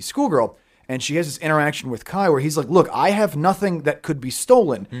the schoolgirl. And she has this interaction with Kai where he's like, look, I have nothing that could be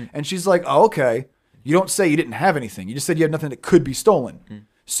stolen. And she's like, oh, okay. You don't say you didn't have anything. You just said you have nothing that could be stolen.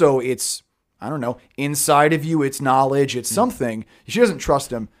 So it's, I don't know, inside of you, it's knowledge, it's something. She doesn't trust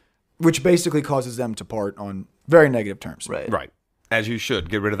him, which basically causes them to part on very negative terms. Right. As you should.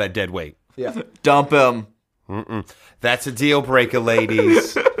 Get rid of that dead weight. Yeah. Dump him. That's a deal breaker,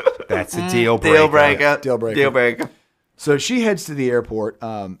 ladies. That's a deal breaker. Deal breaker. So she heads to the airport.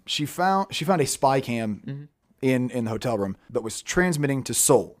 She found a spy cam in the hotel room that was transmitting to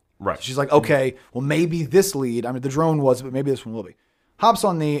Seoul. Right. She's like, okay, well, maybe this lead, the drone was, but maybe this one will be. Hops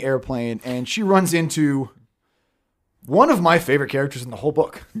on the airplane, and she runs into one of my favorite characters in the whole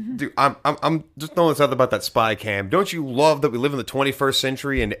book. Dude, I'm just throwing this out about that spy cam. Don't you love that we live in the 21st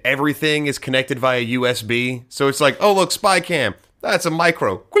century and everything is connected via USB? So it's like, oh, look, spy cam. That's a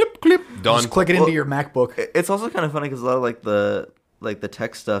micro. Clip, done. Just click it into your MacBook. It's also kind of funny because a lot of the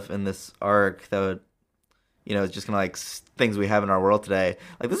tech stuff in this arc that would, it's just kind of things we have in our world today.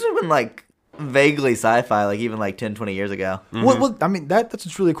 Like this would have been vaguely sci-fi, even 10, 20 years ago. Well, that's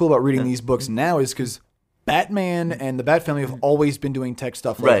what's really cool about reading these books now is because Batman and the Bat family have always been doing tech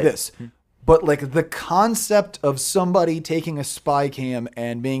stuff like this. But the concept of somebody taking a spy cam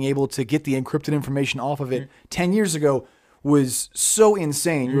and being able to get the encrypted information off of it 10 years ago was so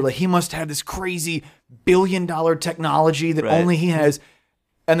insane. You're like, he must have this crazy billion-dollar technology that only he has.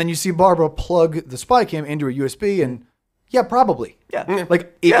 And then you see Barbara plug the spy cam into a USB and yeah, probably. Yeah.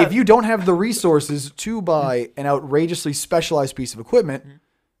 If you don't have the resources to buy an outrageously specialized piece of equipment,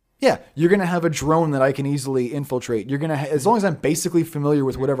 you're going to have a drone that I can easily infiltrate. You're going to as long as I'm basically familiar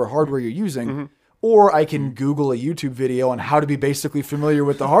with whatever hardware you're using, or I can Google a YouTube video on how to be basically familiar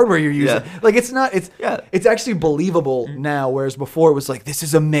with the hardware you're using. It's actually believable now, whereas before it was like, this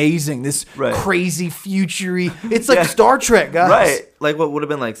is amazing, this crazy futury. It's like Star Trek, guys. Right. Like what would have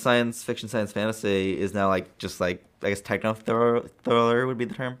been science fiction, science fantasy is now I guess techno thriller would be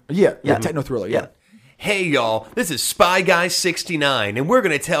the term. Yeah, techno thriller, yeah. Hey y'all, this is Spy Guy 69 and we're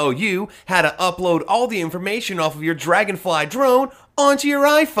going to tell you how to upload all the information off of your Dragonfly drone onto your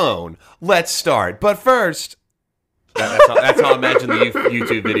iPhone. Let's start. But first, that's how I imagine the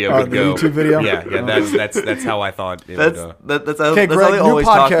YouTube video would go. YouTube video? Yeah, that's how I thought it would go. That's how Greg, they always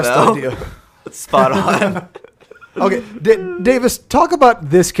new podcast talk idea. That's spot on. Okay, Davis, talk about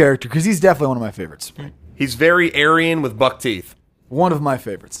this character because he's definitely one of my favorites. He's very Aryan with buck teeth. One of my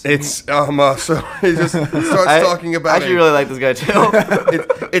favorites. It's so he just starts talking about. I actually really like this guy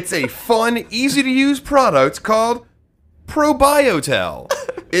too. It's a fun, easy to use product called Probiotel.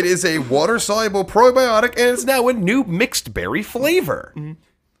 It is a water soluble probiotic, and it's now a new mixed berry flavor.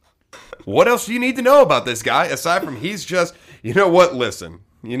 What else do you need to know about this guy aside from he's just you know what? Listen,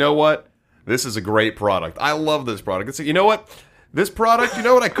 you know what? This is a great product. I love this product. It's you know what. This product, you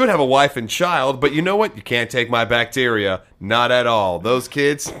know what? I could have a wife and child, but you know what? You can't take my bacteria. Not at all. Those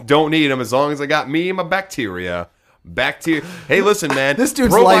kids don't need them as long as I got me and my bacteria. Hey, listen, man. This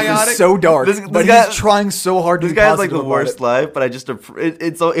dude's life is so dark, but he's trying so hard to be positive. This guy's the worst life, but he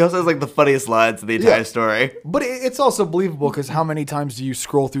also has the funniest lines in the entire story. But it's also believable because how many times do you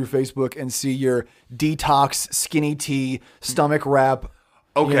scroll through Facebook and see your detox, skinny tea, stomach wrap,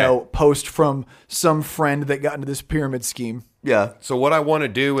 post from some friend that got into this pyramid scheme? Yeah. So what I want to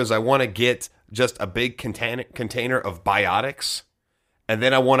do is I want to get just a big container of biotics, and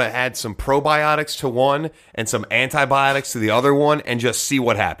then I want to add some probiotics to one and some antibiotics to the other one and just see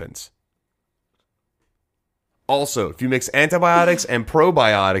what happens. Also, if you mix antibiotics and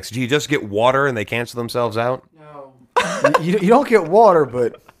probiotics, do you just get water and they cancel themselves out? No. You don't get water,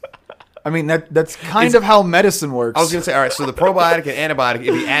 but I mean that's kind of how medicine works. I was gonna say, all right. So the probiotic and antibiotic, if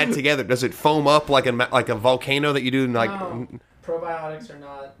you add together, does it foam up like a volcano that you do? Like, No. Probiotics are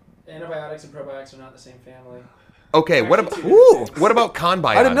not. Antibiotics and probiotics are not in the same family. okay, what Actually, about two what about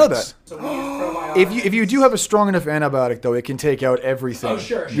conbiotics? I didn't know that. So we use probiotics. If you do have a strong enough antibiotic, though, it can take out everything. Oh,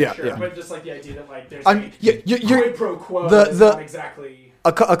 sure. Yeah. But just like the idea that like there's You're quid pro quo the- is the- not exactly.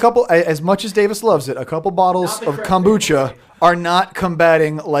 a couple, as much as Davis loves it, a couple bottles Not the of correct kombucha family. are not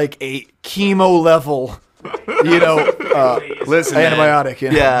combating like a chemo level, Listen, man. antibiotic.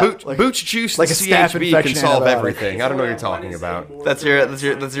 Yeah. Booch juice like and a staph CHB infection can solve antibiotic. everything. I don't know what you're talking about. That's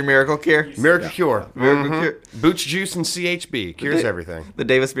your miracle cure. Miracle Cure. Miracle cure. Booch juice and CHB cures everything. The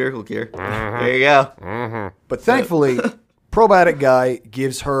Davis miracle cure. There you go. But thankfully, probiotic guy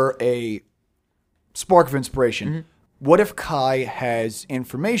gives her a spark of inspiration. What if Kai has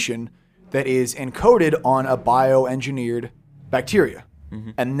information that is encoded on a bioengineered bacteria?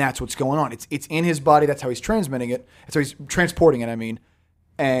 And that's what's going on. It's in his body. That's how he's transmitting it. That's how he's transporting it, I mean.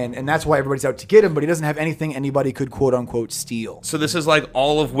 And that's why everybody's out to get him, but he doesn't have anything anybody could quote-unquote steal. So this is like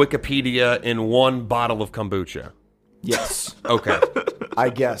all of Wikipedia in one bottle of kombucha. Yes. Okay. I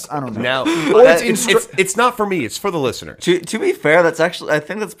guess. I don't know. Now, Or it's not for me. It's for the listeners. To be fair, that's actually I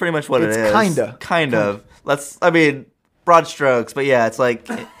think that's pretty much what It's it is. kind of. I mean, broad strokes, but yeah, it's like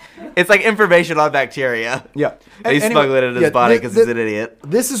information on bacteria. Yeah. And he's Anyway, smuggling it in his yeah, body because he's an idiot.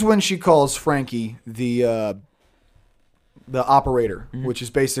 This is when she calls Frankie the operator, which is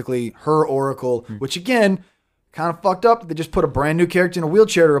basically her oracle, which again, kind of fucked up. They just put a brand new character in a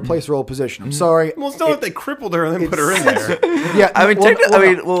wheelchair to replace her old position. I'm sorry. Well, it's not that they crippled her and then put her in there. Yeah, I mean,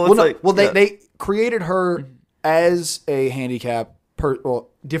 they created her as a handicap,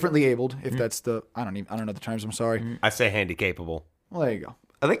 differently abled. If that's the, I don't know the terms. I'm sorry. I say handy-capable. Well, there you go.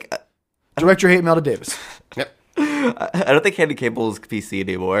 I think Direct your hate mail to Davis. Yep. I don't think handicapable is PC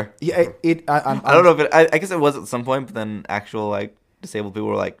anymore. Yeah, I don't know if it. I guess it was at some point, but then actual like disabled people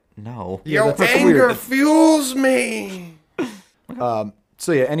were like, no. Yeah, Your that's anger weird. fuels me.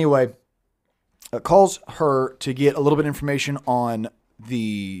 So yeah. Anyway, calls her to get a little bit of information on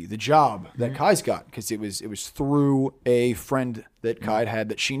the job that Kai's got, because it was through a friend that Kai had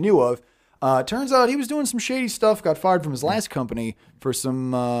that she knew of. Turns out he was doing some shady stuff. Got fired from his last company for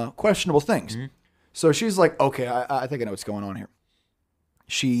some questionable things. So she's like, okay, I think I know what's going on here.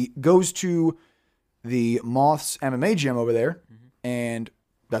 She goes to the Moth's MMA gym over there, and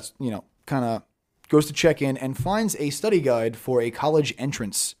that's, kind of goes to check in and finds a study guide for a college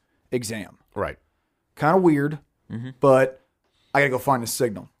entrance exam. Right. Kind of weird, but I got to go find the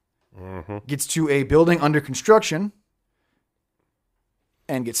signal. Gets to a building under construction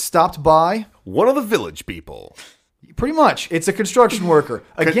and gets stopped by, One of the village people. pretty much, it's a construction worker.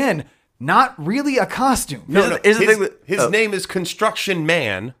 Again, not really a costume. No. Here's the thing that- His name is Construction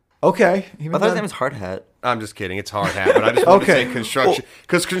Man. Okay. I thought his name was Hard Hat. I'm just kidding. It's Hard Hat, but I just want Okay. to say construction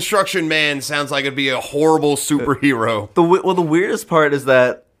because Construction Man sounds like it'd be a horrible superhero. The weirdest part is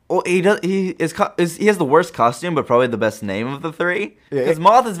that he has the worst costume, but probably the best name of the three. Yeah, Because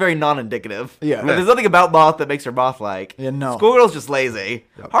Moth is very non-indicative. Yeah. Like, there's nothing about Moth that makes her Moth-like. Yeah, no. Schoolgirl's just lazy.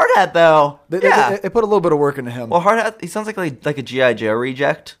 Hard Hat though, They put a little bit of work into him. Well, Hard Hat, he sounds like a GI Joe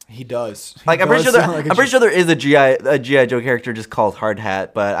reject. He does. He Like I'm pretty does sure sound like a I'm pretty sure there is a GI Joe character just called Hard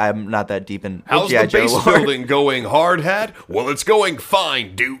Hat, but I'm not that deep in How's GI the Joe base lore. building going, Hard Hat? Well, it's going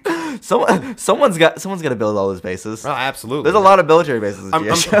fine, Duke. Someone's got to build all those bases. Oh, absolutely. There's a lot of military bases in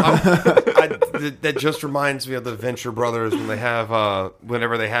GI Joe. That just reminds me of the Venture Brothers when they have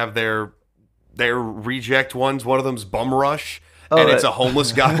whenever they have their reject ones. One of them's Bum Rush, and it's a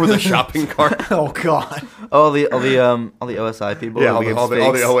homeless guy with a shopping cart. Oh God. all the OSI people. Yeah, who became all the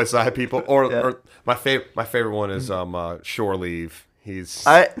Sphinx. OSI people. Or my favorite one is Shore Leave. He's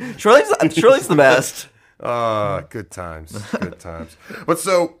Shirley's the best. good times, good times. But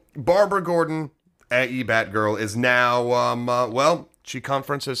so Barbara Gordon, A.E. Batgirl, is now she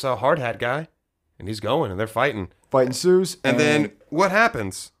confronts this hard hat guy, and he's going, and they're fighting. Fight ensues, And then what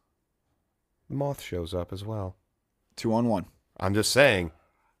happens? Moth shows up as well. 2-on-1. I'm just saying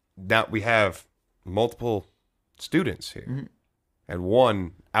that we have multiple students here, and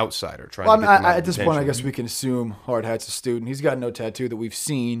one outsider trying Well, to get them out at of this point, I detention. guess we can assume Hard Hat's a student. He's got no tattoo that we've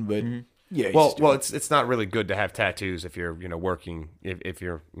seen, but yeah. He's a Well, student. it's not really good to have tattoos if you're working if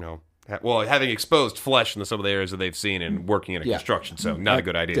you're having exposed flesh in some of the areas that they've seen and working in a construction. So not a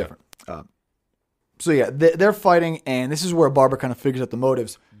good idea. different. So yeah, they're fighting, and this is where Barbara kind of figures out the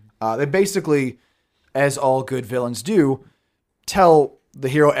motives. They basically, as all good villains do, tell the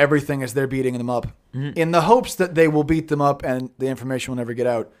hero everything as they're beating them up, in the hopes that they will beat them up and the information will never get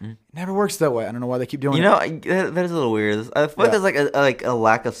out. It never works that way. I don't know why they keep doing it. That is a little weird. I feel like there's like a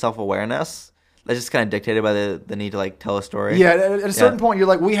lack of self-awareness that's just kind of dictated by the need to like tell a story. Yeah, at a certain point, you're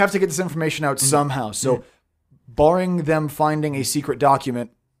like, we have to get this information out somehow. So, barring them finding a secret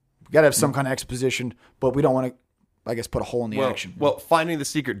document, we got to have some kind of exposition, but we don't want to, I guess, put a hole in the action. Well, finding the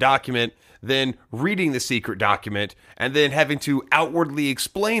secret document, then reading the secret document, and then having to outwardly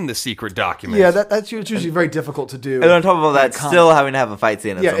explain the secret document. Yeah, that's usually very difficult to do. And on top of all that, still having to have a fight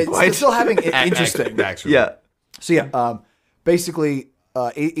scene at some point. It's still having it interesting. Actually. Yeah. So basically,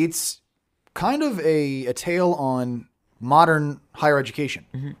 it's kind of a tale on modern higher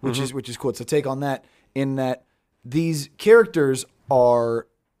education, which is cool. It's a take on that, in that these characters are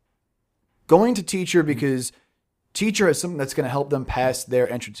going to teacher because teacher has something that's going to help them pass their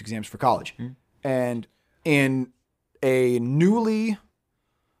entrance exams for college. And in a newly,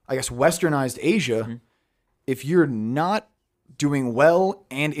 I guess, westernized Asia, if you're not doing well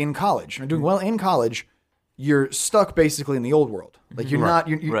and in college, or doing well in college, you're stuck basically in the old world. Like you're not,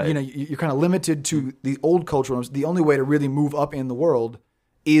 you're kind of limited to the old culture norms. The only way to really move up in the world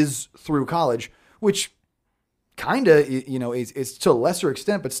is through college, which kind of, is to a lesser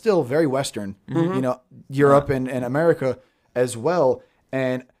extent, but still very Western. Europe and America as well.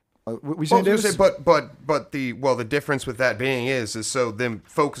 And we saying, but the difference with that being is so them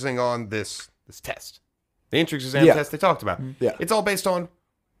focusing on this test, the entrance exam test they talked about. Yeah, it's all based on.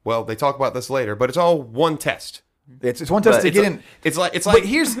 Well, they talk about this later, but it's all one test. It's one test to get in. It's like. But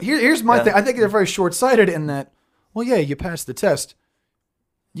here's my thing. I think they're very short-sighted in that. Well, yeah, you passed the test.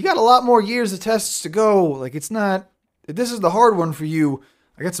 You got a lot more years of tests to go. Like, it's not. If this is the hard one for you,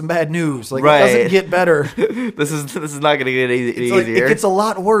 I got some bad news. Like, it doesn't get better. This is not going to get easier. Like, it gets a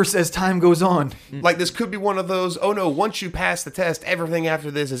lot worse as time goes on. Like, this could be one of those. Oh no! Once you pass the test, everything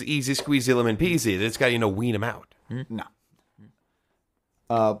after this is easy squeezy lemon peasy. It's got wean them out. No.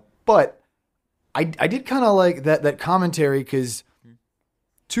 But I did kind of like that commentary because,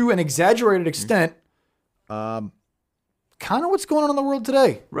 to an exaggerated extent, kind of what's going on in the world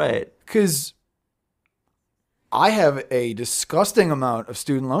today. Right. Because I have a disgusting amount of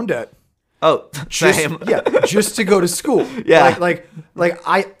student loan debt. Oh, same. Just to go to school. Yeah. Like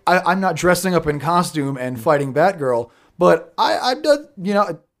I'm not dressing up in costume and fighting Batgirl, but I've done,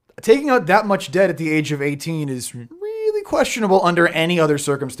 taking out that much debt at the age of 18 is really questionable under any other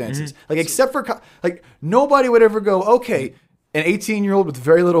circumstances. Like, except for, nobody would ever go, okay, an 18-year-old with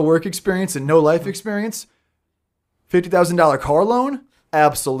very little work experience and no life experience, $50,000 car loan?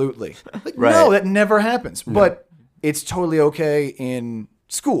 Absolutely. No, that never happens. But it's totally okay in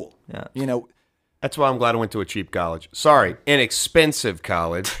school. Yeah. That's why I'm glad I went to a cheap college. Sorry, inexpensive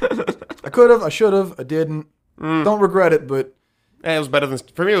college. I could have, I should have, I didn't. Don't regret it, but it was better than,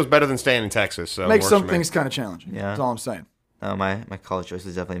 for me, it was better than staying in Texas. So makes some things kind of challenging. Yeah. That's all I'm saying. My college choice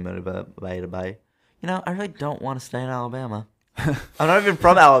is definitely motivated by, I really don't want to stay in Alabama. I'm not even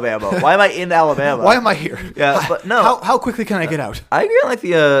from Alabama. Why am I in Alabama? Why am I here? Yeah, but no. How quickly can I get out? I agree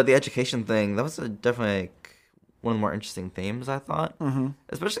on the education thing. That was definitely one of the more interesting themes, I thought.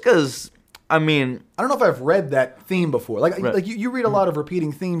 Especially because, I don't know if I've read that theme before. Like you read a lot of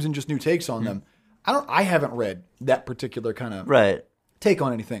repeating themes and just new takes on them. I haven't read that particular kind of take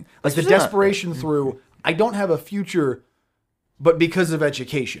on anything. Like the desperation through, I don't have a future, but because of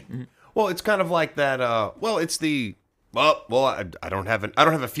education. Well, it's kind of like that. It's the. I don't have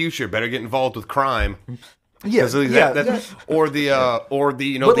a future. Better get involved with crime. Or it's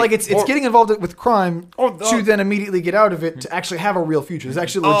getting involved with crime to then immediately get out of it to actually have a real future. There's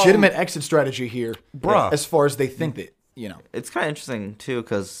actually a legitimate exit strategy here, as far as they think that It's kind of interesting too,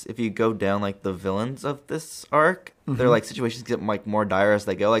 because if you go down like the villains of this arc, their like situations get like more dire as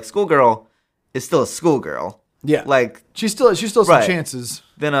they go. Like Schoolgirl is still a schoolgirl. Yeah, like she still some chances.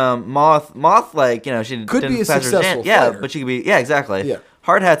 Then Moth, she could be a successful fighter. But she could be exactly. Yeah,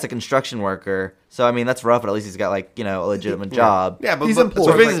 Hardhat's a construction worker, so that's rough. But at least he's got like a legitimate job. Yeah, but he's employed.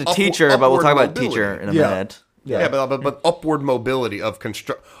 So he's a teacher, but we'll talk about teacher in a minute. Yeah, but upward mobility of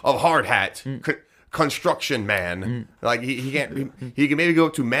Hardhat. Construction man, like he can maybe go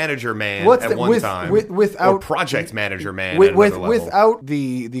to manager man at one time, without or project manager man without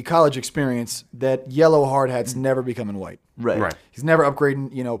the college experience. That yellow hard hat's never becoming white. Right. He's never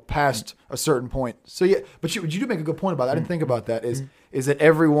upgrading, past a certain point. So yeah, but you do make a good point about that. I didn't think about that. Is that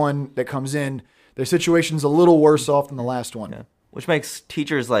everyone that comes in, their situation's a little worse off than the last one. Yeah. Which makes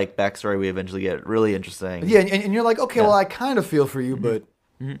teachers like backstory we eventually get really interesting. Yeah, and you're like, okay, well, I kind of feel for you, but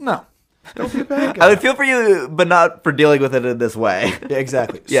no. Don't be a bad guy. I would feel for you, but not for dealing with it in this way. Yeah,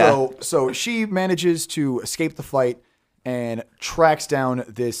 exactly. Yeah. So she manages to escape the fight and tracks down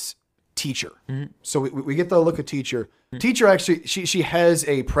this teacher. So we get the look of teacher. Teacher actually, she has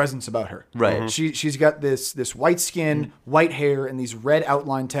a presence about her. Right. She's got this white skin, white hair, and these red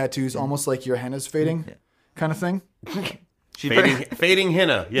outline tattoos, almost like your henna's fading kind of thing. Fading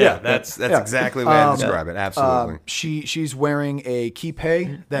henna. Yeah, that's exactly the way I describe it. Absolutely. She's wearing a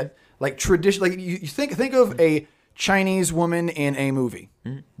kippeh that like tradition. Like you think of a Chinese woman in a movie.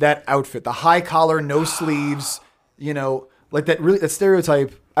 That outfit, the high collar, no sleeves. Like that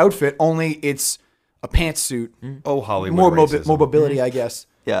stereotype outfit. Only it's a pantsuit. Oh, Hollywood. More racism. mobility, I guess.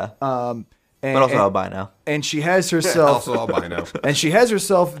 Yeah. And, But also albino. And she has herself Also albino. and she has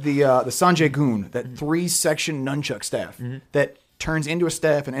herself the Sanjay Goon, that 3-section nunchuck staff that turns into a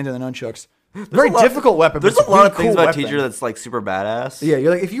staff and into the nunchucks. Very difficult weapon. There's but it's a lot really of things cool about weapon. teacher that's like super badass. Yeah,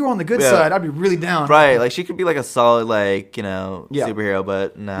 you're like, if you were on the good Yeah. side, I'd be really down. Right, like she could be like a solid Yeah. superhero,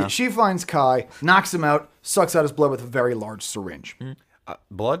 but no. She finds Kai, knocks him out, sucks out his blood with a very large syringe.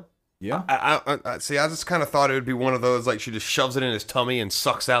 Blood? Yeah. I see. I just kind of thought it would be one of those like she just shoves it in his tummy and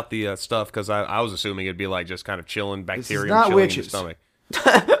sucks out the stuff because I was assuming it'd be like just kind of chilling bacteria not chilling witches. in the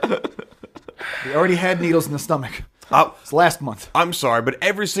stomach. We already had needles in the stomach. Oh, It's last month. I'm sorry, but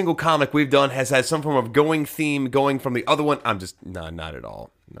every single comic we've done has had some form of going theme going from the other one. I'm just not at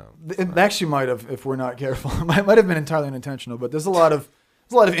all. No. It actually might have, if we're not careful. It might have been entirely unintentional, but there's a lot of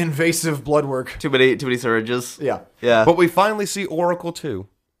invasive blood work. Too many syringes. Yeah. Yeah. But we finally see Oracle too.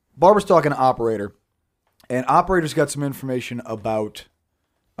 Barbara's talking to Operator, and Operator's got some information about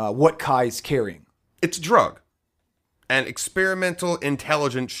what Kai's carrying. It's a drug, an experimental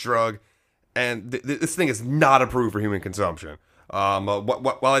intelligence drug, and this thing is not approved for human consumption.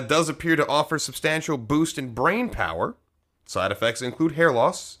 While it does appear to offer substantial boost in brain power, side effects include hair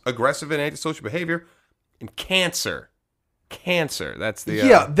loss, aggressive and antisocial behavior, and cancer. Cancer. That's the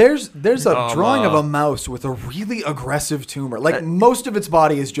There's a drawing of a mouse with a really aggressive tumor. Like most of its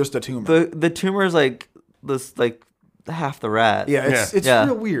body is just a tumor. the tumor is like this, like half the rat. Yeah, it's Yeah.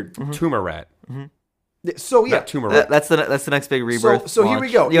 real weird. tumor rat. So yeah, Not tumor rat. That's the next big rebirth. So here we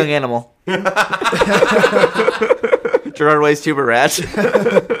go. Young animal. Gerard Way's tumor rat. so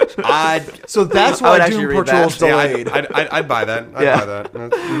that's I would why actually Doom read Patrol's that. Yeah, delayed. I'd buy that. I'd Yeah. buy that.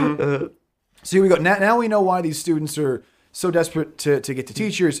 Mhm. So here we go. Now we know why these students are so desperate to get to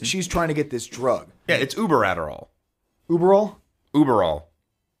teachers. She's trying to get this drug. Yeah, it's Uber Adderall. Uberall? Uberall.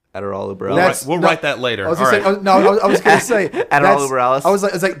 Adderall, Uberall. That's- We'll no, write that later. I was All gonna right. say, I was going to say Adderall, Uberalis. I was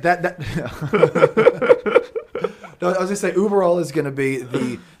like that. No, I was going to say Uberall is going to be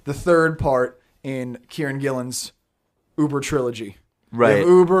the third part in Kieran Gillen's Uber trilogy. Right.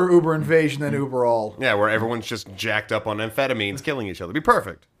 You have Uber Invasion, then Uberall. Yeah, where everyone's just jacked up on amphetamines, killing each other. Be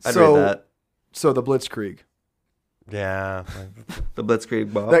perfect. I'd so, read that. So the Blitzkrieg. Yeah. The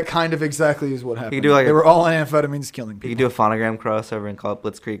Blitzkrieg Bob. That kind of exactly is what happened. could do like they a- were all on amphetamines killing You people. could do a phonogram crossover and call it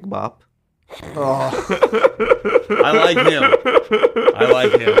Blitzkrieg Bop. I like him.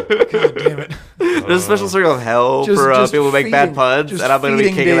 God damn it. There's a special circle of hell Just- for just people who make bad feeding- puns, just and I'm going to be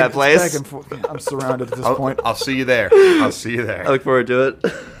feeding king of that David place. back and forth. Yeah, I'm surrounded at this point. I'll see you there. I'll see you there. I look forward to it.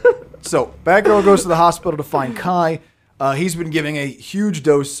 So, Batgirl goes to the hospital to find Kai. He's been giving a huge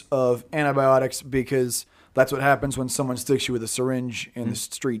dose of antibiotics because that's what happens when someone sticks you with a syringe in the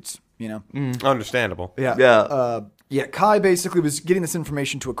streets, you know? Understandable. Yeah. Yeah. Kai basically was getting this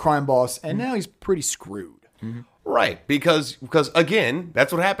information to a crime boss, and now he's pretty screwed. Right, because again,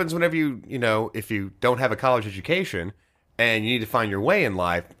 that's what happens whenever if you don't have a college education and you need to find your way in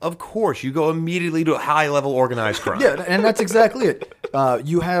life. Of course, you go immediately to a high-level organized crime. Yeah, and that's exactly it.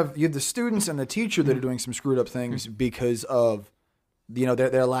 You have the students and the teacher that are doing some screwed up things because of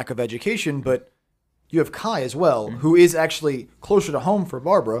their lack of education, but you have Kai as well, who is actually closer to home for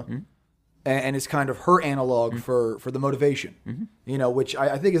Barbara, and is kind of her analog for the motivation. Which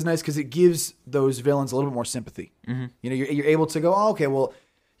I think is nice because it gives those villains a little bit more sympathy. You're able to go, oh, okay, well,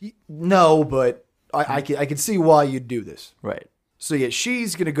 no, but I can see why you'd do this. Right. So yeah,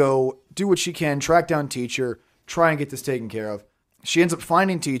 she's gonna go do what she can, track down teacher, try and get this taken care of. She ends up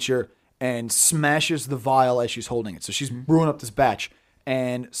finding teacher and smashes the vial as she's holding it. So she's brewing up this batch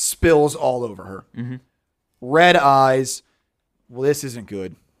and spills all over her. Red eyes. Well, this isn't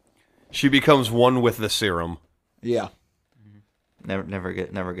good. She becomes one with the serum. Yeah. Never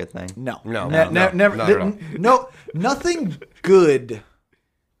a good thing. No. No, never. not at all. No, nothing good,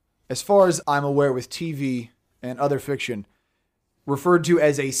 as far as I'm aware, with TV and other fiction, referred to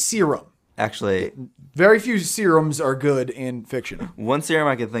as a serum. Actually, Very few serums are good in fiction. one serum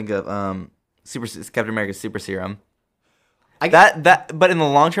I can think of, Captain America's Super Serum. But in the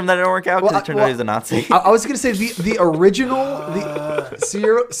long term, that didn't work out because it turned out he was a Nazi. I was gonna say the original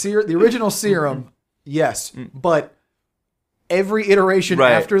the original serum, yes, but every iteration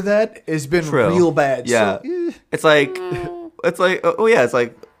after that has been real bad. Yeah, so, it's like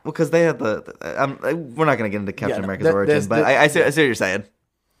because they had we're not gonna get into Captain America's origin, but I see what you're saying.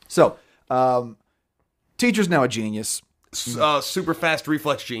 So, teacher's now a genius. Super fast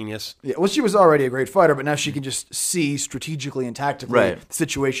reflex genius. Yeah, well, she was already a great fighter, but now she can just see strategically and tactically the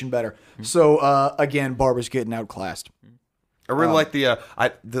situation better. So, again, Barbara's getting outclassed. I really like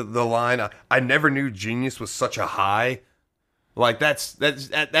the line. I never knew genius was such a high. Like that.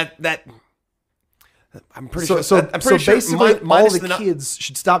 I'm pretty sure. So basically, all minus the kids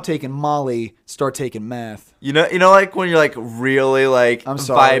should stop taking Molly, start taking math. You know, like when you're like really like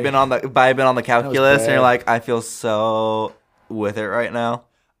vibing on the calculus, and you're like, I feel so with it right now.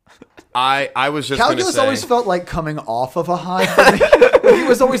 I was just calculus gonna say, always felt like coming off of a high for me. It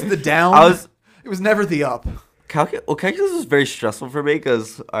was always the down. It was never the up. Calculus was very stressful for me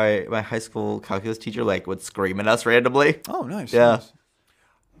because my high school calculus teacher like would scream at us randomly. Oh, nice. Yeah. Nice.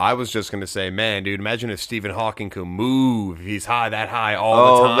 I was just going to say, man, dude, imagine if Stephen Hawking could move. He's that high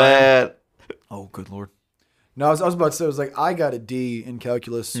all the time. Man. Oh, good Lord. No, I was about to say, I was like, I got a D in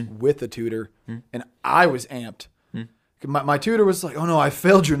calculus with a tutor, and I was amped. My tutor was like, oh, no, I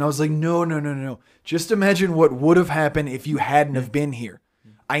failed you. And I was like, no. Just imagine what would have happened if you hadn't have been here.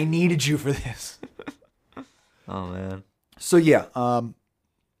 I needed you for this. Oh, man. So, yeah,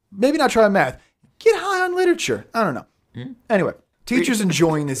 maybe not try math. Get high on literature. I don't know. Anyway. Teacher's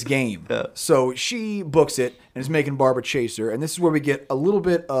enjoying this game, so she books it and is making Barbara chase her. And this is where we get a little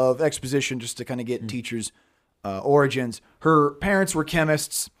bit of exposition just to kind of get Teacher's origins. Her parents were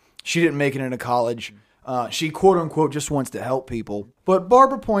chemists. She didn't make it into college. She, quote-unquote, just wants to help people. But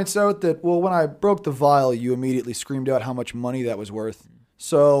Barbara points out that, well, when I broke the vial, you immediately screamed out how much money that was worth.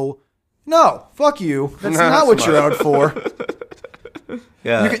 So, no, fuck you. That's not what you're out for.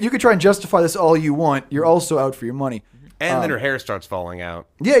 Yeah. You could try and justify this all you want. You're also out for your money. And then her hair starts falling out.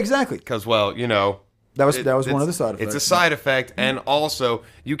 Yeah, exactly. Because, well, you know. That was one of the side effects. It's a side effect. And also,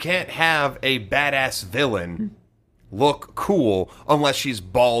 you can't have a badass villain look cool unless she's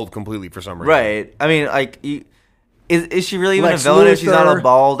bald completely for some reason. Right. I mean, like, is she really even Lex a villain if she's not Luthor, a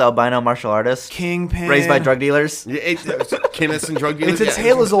bald albino martial artist? Kingpin. Raised by drug dealers? Chemists and drug dealers. It's a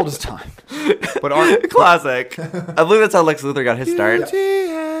tale as old as time. But Classic. I believe that's how Lex Luthor got his start.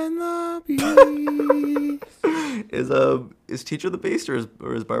 Is Teacher the Beast or is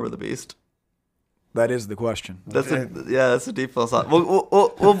Barbara the Beast? That is the question. That's a deep philosophy. We'll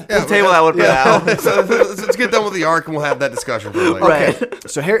table that one for now. Let's get done with the arc and we'll have that discussion for later. Okay.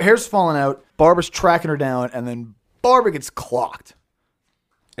 So hair's falling out. Barbara's tracking her down, and then Barbara gets clocked.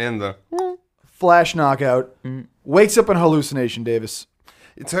 And the Flash knockout. Wakes up in hallucination, Davis.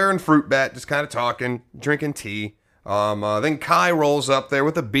 It's her and Fruit Bat just kind of talking, drinking tea. Then Kai rolls up there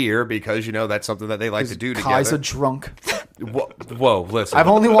with a beer because, you know, that's something that they like to do together. Kai's a drunk. Whoa, listen. I've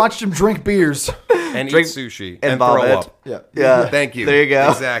only watched him drink beers. And eat sushi. And vomit. throw up. Yeah. Thank you. There you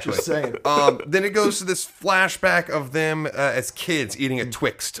go. Exactly. Just saying. Then it goes to this flashback of them as kids eating a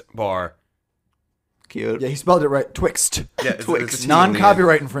Twixt bar. Cute. Yeah, he spelled it right. Twixt. Yeah, Twixt.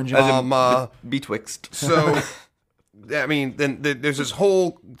 Non-copyright infringement. Betwixt. So, I mean, then there's this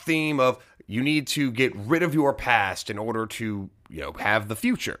whole theme of you need to get rid of your past in order to, you know, have the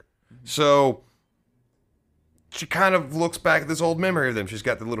future. So she kind of looks back at this old memory of them. She's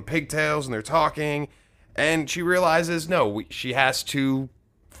got the little pigtails and they're talking, and she realizes, she has to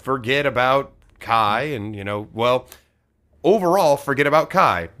forget about Kai and, you know, well, overall, forget about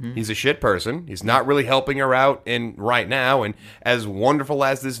Kai. He's a shit person. He's not really helping her out right now, and as wonderful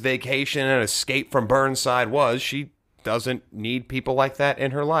as this vacation and escape from Burnside was, she doesn't need people like that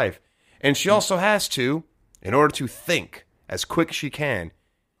in her life. And she also has to, in order to think as quick as she can,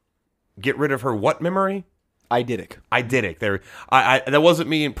 get rid of her what memory? Eidetic. There, that wasn't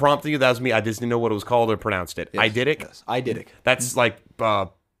me prompting you. That was me. I just didn't know what it was called or pronounced it. Yes. Eidetic? Yes. Eidetic. That's like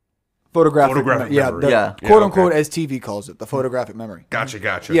photographic memory. Yeah, quote unquote, as TV calls it, the photographic memory. Gotcha.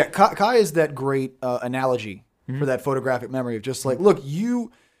 Yeah, Kai is that great analogy for that photographic memory of just like, look, do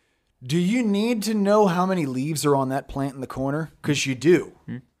you need to know how many leaves are on that plant in the corner? Because you do.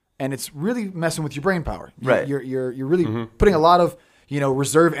 And it's really messing with your brain power. Right. You're really putting a lot of,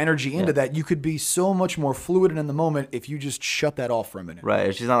 reserve energy into that. You could be so much more fluid and in the moment if you just shut that off for a minute.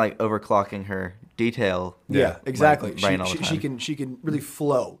 Right. She's not like overclocking her detail. Yeah, exactly. Brain all the time. She can really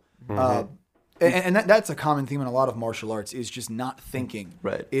flow. And that's a common theme in a lot of martial arts is just not thinking.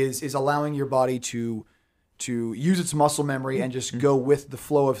 Right. Is allowing your body to use its muscle memory and just go with the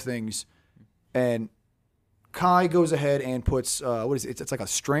flow of things. And Kai goes ahead and puts what is it? It's like a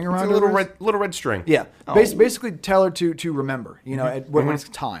string around It's a her little red string. Yeah, basically tell her to remember, when it's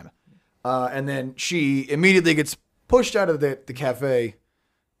time. And then she immediately gets pushed out of the cafe,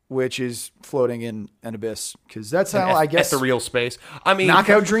 which is floating in an abyss, because that's how I guess ethereal space. I mean,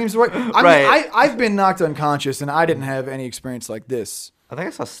 knockout dreams work. I mean, I've been knocked unconscious, and I didn't have any experience like this. I think I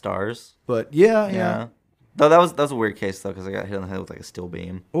saw stars. But yeah. Though that was a weird case though, because I got hit on the head with like a steel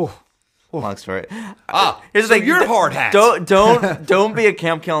beam. Oh. Long story. Here's the thing. You're hard hat. Don't be a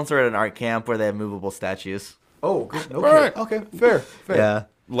camp counselor at an art camp where they have movable statues. Oh, good. Okay. Right. Okay. Fair. Yeah.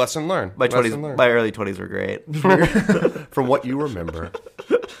 Lesson learned. My Lesson learned. early 20s were great. From what you remember.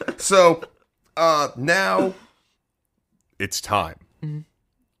 So, now it's time.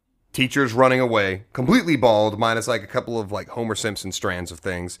 Teacher's running away, completely bald, minus like a couple of like Homer Simpson strands of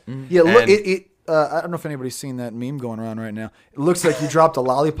things. Yeah, look, I don't know if anybody's seen that meme going around right now. It looks like you dropped a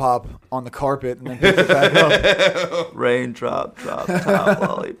lollipop on the carpet and then picked it back up. Raindrop, drop, top,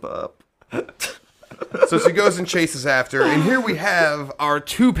 lollipop. So she goes and chases after, and here we have our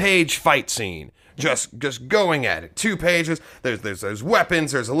 2-page fight scene. Just going at it. 2 pages. There's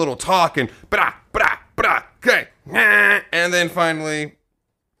weapons. There's a little talk and okay, and then finally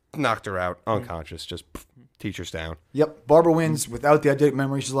knocked her out, unconscious. Just teacher's down. Yep. Barbara wins without the eidetic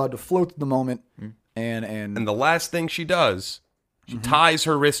memory. She's allowed to float through the moment, and the last thing she does, she ties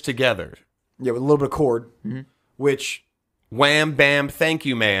her wrists together. Yeah, with a little bit of cord, which Wham, bam, thank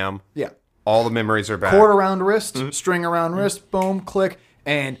you, ma'am. Yeah. All the memories are back. Cord around wrist, string around wrist, boom, click,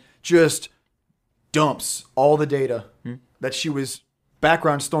 and just dumps all the data that she was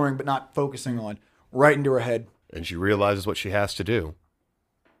background storing but not focusing on right into her head. And she realizes what she has to do.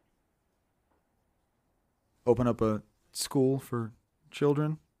 Open up a school for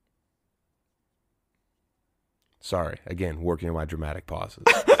children. Sorry, again, working on my dramatic pauses.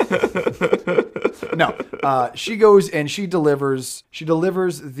 No, she goes and she delivers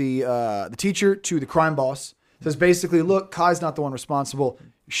the teacher to the crime boss. Says basically, look, Kai's not the one responsible.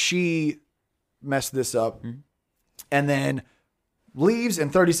 She messed this up, and then leaves.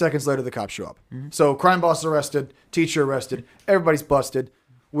 And 30 seconds later, the cops show up. So crime boss arrested, teacher arrested, everybody's busted.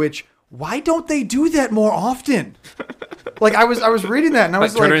 Which, why don't they do that more often? Like I was reading that and I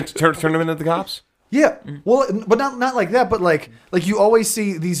was like, turn them into the cops. Yeah, well, but not like that. But like you always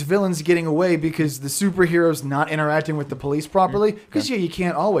see these villains getting away because the superheroes not interacting with the police properly. Because you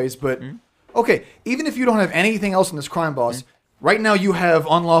can't always. But okay, even if you don't have anything else in this crime boss, right now you have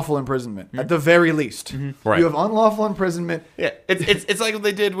unlawful imprisonment at the very least. Right. You have unlawful imprisonment. Yeah, it's like what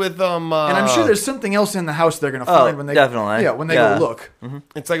they did with and I'm sure there's something else in the house they're gonna find when they definitely. when they go look.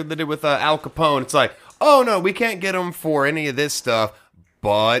 It's like what they did with Al Capone. It's like, oh no, we can't get him for any of this stuff.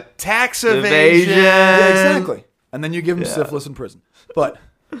 But tax evasion. Yeah, exactly. And then you give him syphilis in prison. But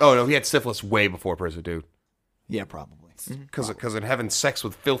oh no, he had syphilis way before prison, dude. Yeah, probably. Because of having sex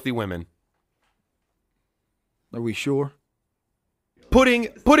with filthy women. Are we sure?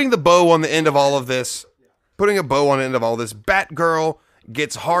 Putting the bow on the end of all of this. Putting a bow on the end of all this. Batgirl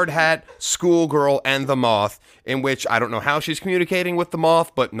gets Hard Hat, Schoolgirl, and the Moth. In which I don't know how she's communicating with the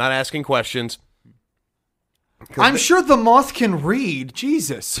Moth, but not asking questions. I'm sure the Moth can read.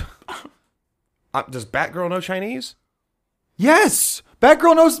 Jesus. Does Batgirl know Chinese? Yes.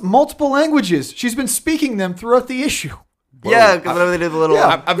 Batgirl knows multiple languages. She's been speaking them throughout the issue. Yeah, because whenever they did the little...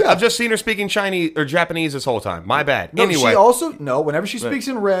 I've just seen her speaking Chinese or Japanese this whole time. My bad. No, anyway. She also... No, whenever she speaks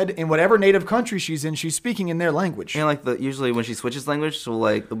in Red, in whatever native country she's in, she's speaking in their language. And like usually when she switches language, so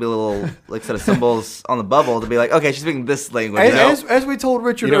like there'll be a little like set of symbols on the bubble to be like, okay, she's speaking this language. As we told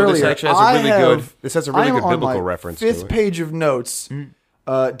Richard earlier, this has a really good biblical reference to it. 5th page of notes.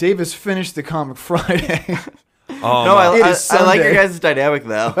 Davis finished the comic Friday. I like your guys' dynamic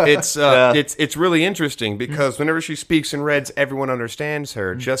though. It's really interesting because whenever she speaks in Reds, everyone understands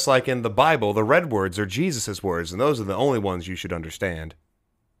her. Just like in the Bible, the red words are Jesus' words, and those are the only ones you should understand.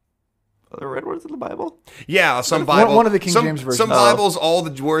 Are there red words in the Bible? Yeah, some Bibles. One of the King James versions. Some Bibles, all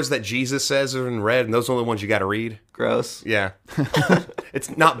the words that Jesus says are in red, and those are the only ones you got to read. Gross. Yeah.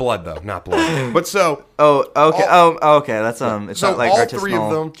 It's not blood though, not blood. But so. Oh, okay. Okay. That's It's so not like all artisanal 3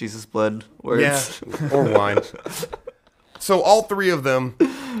 of them, Jesus blood words. Yeah, or wine. So all 3 of them,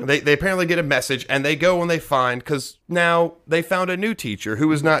 they apparently get a message, and they go and they find, because now they found a new teacher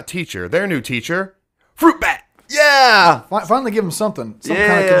who is not teacher. Their new teacher, Fruit Bat. Yeah. Finally give him some kind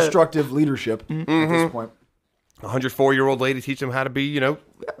of constructive leadership at this point. A 104-year-old lady teach them how to be,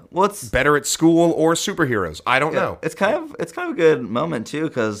 What's better at school or superheroes. I don't know. It's kind of a good moment too,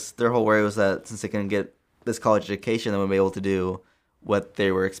 because their whole worry was that since they couldn't get this college education, they would be able to do what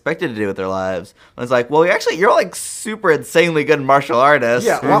they were expected to do with their lives. I was like, well, you're like super insanely good martial artists.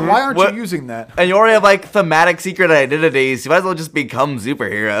 Yeah, why aren't you using that? And you already have like thematic secret identities. You might as well just become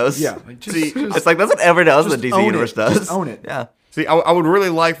superheroes. Yeah, It's like that's what everyone else in the DC universe does. Just own it. Yeah. See, I would really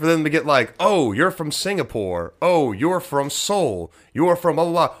like for them to get like, oh, you're from Singapore. Oh, you're from Seoul. You're from blah,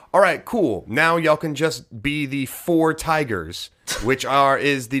 blah, blah. All right, cool. Now y'all can just be the 4 tigers, which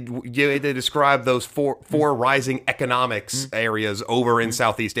they describe those four rising economics areas over in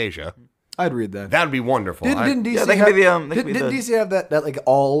Southeast Asia. I'd read that. That'd be wonderful. Didn't DC they could be didn't DC have that like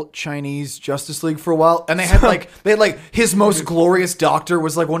all Chinese Justice League for a while? And they had like his most glorious doctor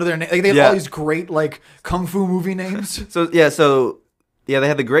was like one of their names. Like, they had all these great like kung fu movie names. So they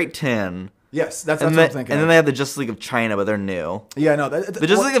had the Great 10. Yes, that's what I'm thinking. And then they have the Justice League of China, but they're new. Yeah, no. The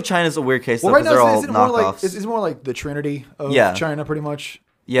Justice League of China is a weird case, though, right because now, they're all knockoffs. It's more like the Trinity of China, pretty much.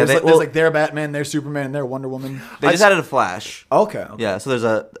 Yeah, there's like their Batman, their Superman, and their Wonder Woman. They just added a Flash. Okay. Yeah, so there's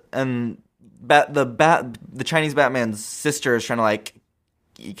the Chinese Batman's sister is trying to like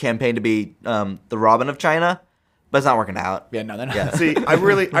campaign to be the Robin of China, but it's not working out. Yeah, no, they're not. Yeah. See, I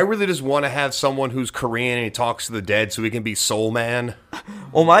really just want to have someone who's Korean and he talks to the dead so he can be Soul Man.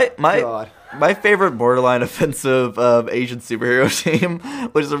 Well, my favorite borderline offensive Asian superhero team,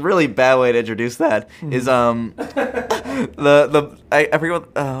 which is a really bad way to introduce that, is I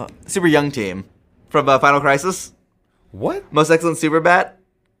forget what Super Young Team from Final Crisis. What? Most Excellent Super Bat.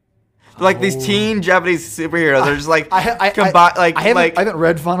 Like these teen Japanese superheroes are just like I haven't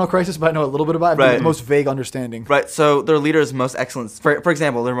read Final Crisis, but I know a little bit about it. I have the most vague understanding. Right. So their leader is Most Excellent. For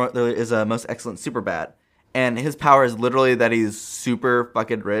example, there is a Most Excellent Super Bat, and his power is literally that he's super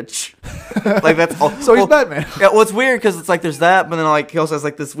fucking rich. Like that's all. So he's Batman. Yeah. Well, it's weird because it's like there's that, but then like he also has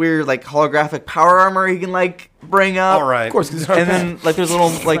like this weird like holographic power armor he can like bring up. All right. Of course. And then like there's a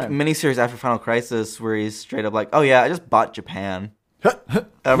little like miniseries after Final Crisis where he's straight up like, oh yeah, I just bought Japan.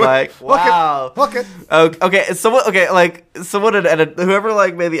 I'm like, wow. Okay. Okay. Whoever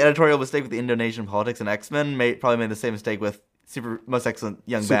like made the editorial mistake with the Indonesian politics and X-Men probably made the same mistake with Most Excellent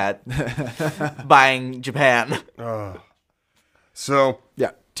Young Bat buying Japan. So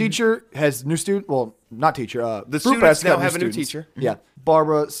yeah, teacher has new student. Well, not teacher. the Fruit students Bat's got now have a new students. teacher. Yeah,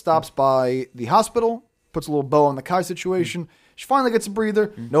 Barbara stops by the hospital, puts a little bow on the Kai situation. She finally gets a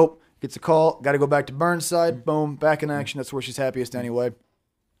breather. Nope. Gets a call. Got to go back to Burnside. Boom. Back in action. That's where she's happiest anyway.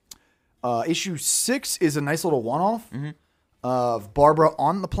 Issue 6 is a nice little one-off of Barbara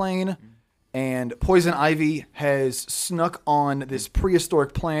on the plane, and Poison Ivy has snuck on this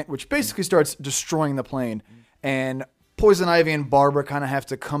prehistoric plant, which basically starts destroying the plane. And Poison Ivy and Barbara kind of have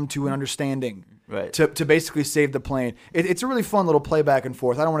to come to an understanding to basically save the plane. It's a really fun little play back and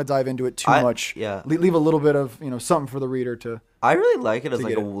forth. I don't want to dive into it too much. Yeah. Leave a little bit of something for the reader to. I really like it as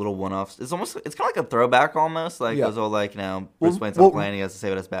like a little one-off. It's kind of like a throwback almost. Like those old like Bruce Wayne's on the plane. He has to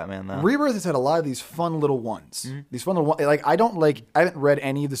save it as Batman though. Rebirth has had a lot of these fun little ones. These fun little like I haven't read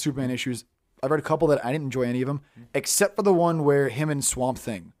any of the Superman issues. I've read a couple that I didn't enjoy any of them, except for the one where him and Swamp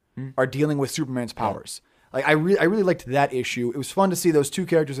Thing are dealing with Superman's powers. Like I really liked that issue. It was fun to see those two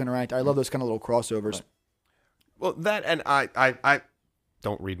characters interact. I love those kind of little crossovers. Right. Well, that and I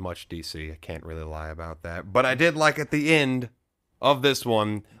don't read much DC. I can't really lie about that. But I did like at the end of this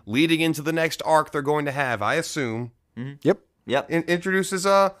one, leading into the next arc they're going to have, I assume. Yep. Introduces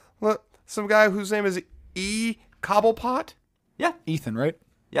some guy whose name is E. Cobblepot. Yeah. Ethan, right?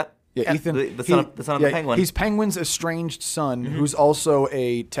 Yep. Yeah, Ethan. The son of the Penguin. He's Penguin's estranged son, who's also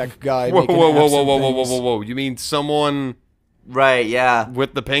a tech guy. Whoa. You mean someone... Right, yeah.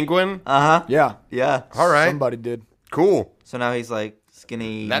 With the Penguin? Uh-huh. Yeah. Yeah. All right. Somebody did. Cool. So now he's like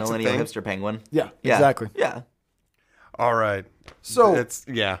skinny millennial hipster Penguin. Yeah, exactly. Yeah. All right. So it's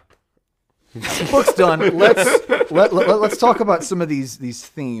book's done. Let's talk about some of these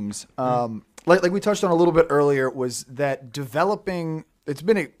themes. Like we touched on a little bit earlier, was that developing. It's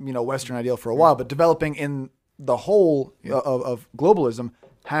been a Western ideal for a while, but developing in the whole of globalism,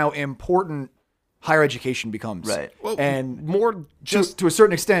 how important higher education becomes. Right. Well, and more just to a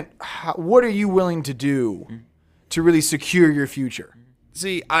certain extent, what are you willing to do to really secure your future?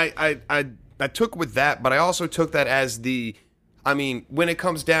 See, I took with that, but I also took that as when it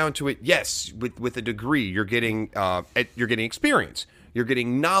comes down to it, yes, with a degree, you're getting experience, you're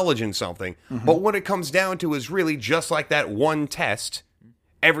getting knowledge in something. But what it comes down to is really just like that one test.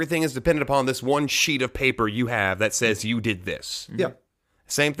 Everything is dependent upon this one sheet of paper you have that says you did this. Yeah.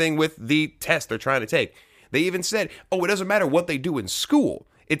 Same thing with the test they're trying to take. They even said, it doesn't matter what they do in school.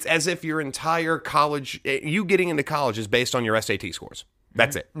 It's as if your entire college, you getting into college is based on your SAT scores.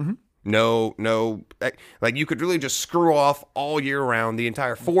 That's it. No, like you could really just screw off all year round, the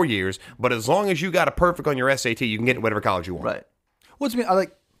entire 4 years, but as long as you got a perfect on your SAT, you can get into whatever college you want. Right. What's mean? I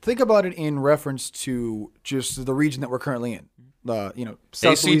like think about it in reference to just the region that we're currently in. South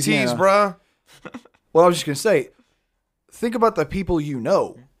ACTs, Louisiana. bruh. Well, I was just gonna say, think about the people you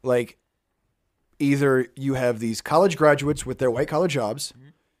know. Like, either you have these college graduates with their white collar jobs,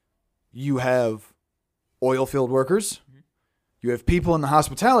 you have oil field workers, you have people in the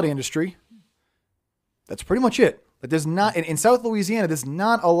hospitality industry. That's pretty much it. But there's not in South Louisiana. There's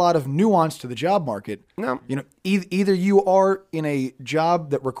not a lot of nuance to the job market. No. Either you are in a job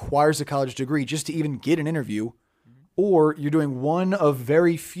that requires a college degree just to even get an interview, or you're doing one of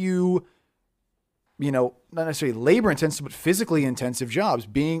very few, not necessarily labor intensive, but physically intensive jobs.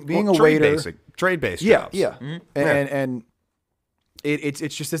 Being a waiter, trade based yeah, jobs. yeah, and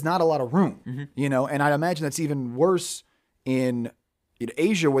it's just there's not a lot of room, and I'd imagine that's even worse in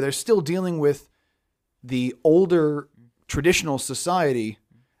Asia, where they're still dealing with the older traditional society,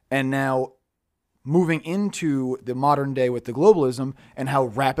 and now moving into the modern day with the globalism and how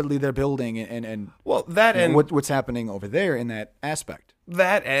rapidly they're building and what's happening over there in that aspect.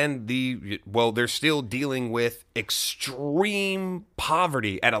 That and they're still dealing with extreme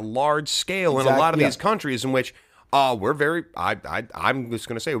poverty at a large scale in a lot of these countries in which I'm just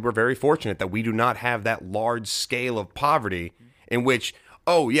going to say we're very fortunate that we do not have that large scale of poverty in which,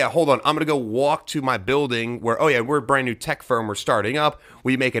 oh, yeah, hold on, I'm going to go walk to my building where, oh, yeah, we're a brand new tech firm, we're starting up,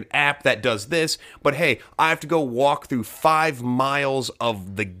 we make an app that does this, but hey, I have to go walk through 5 miles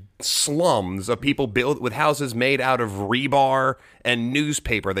of the slums of people built with houses made out of rebar and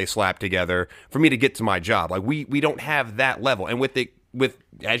newspaper they slap together for me to get to my job. Like, we don't have that level. And with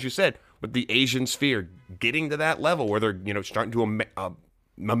as you said, with the Asian sphere getting to that level where they're, starting to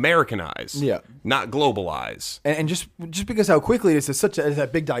Americanize, not globalize, and just because how quickly it is, it's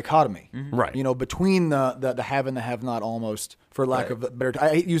that big dichotomy, right? Between the have and the have not, almost, for lack of a better. I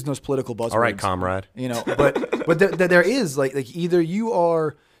hate using those political buzzwords. All right, comrade. But there is like either you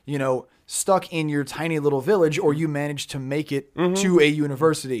are stuck in your tiny little village, or you manage to make it to a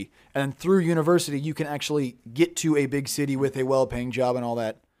university, and through university you can actually get to a big city with a well-paying job and all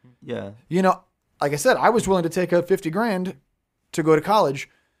that. Yeah. Like I said, I was willing to take up $50,000 to go to college.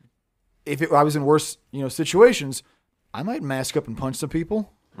 If I was in worse, situations, I might mask up and punch some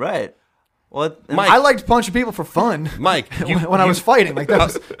people. Right. Well, Mike, I liked punching people for fun. Mike, when I was fighting, like that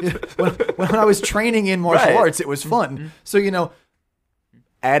was when I was training in martial arts, it was fun. So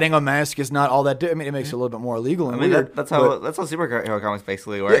adding a mask is not all that. It makes it a little bit more illegal and weird. That's how superhero comics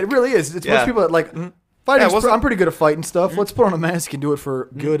basically work. Yeah, it really is. It's most people that like. I'm pretty good at fighting stuff. Let's put on a mask and do it for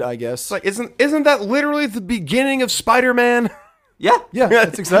good, I guess. Like, isn't that literally the beginning of Spider-Man? Yeah,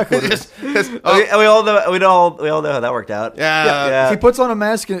 that's exactly what it is. We all know how that worked out. Yeah. He puts on a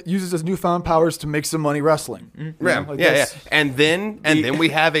mask and uses his newfound powers to make some money wrestling. Yeah. And then we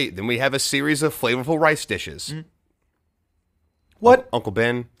have a series of flavorful rice dishes. What? Uncle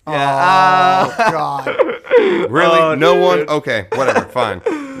Ben? Yeah. Oh God. Really? No one? Okay, whatever. Fine.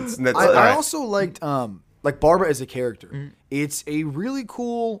 I also liked Barbara as a character. It's a really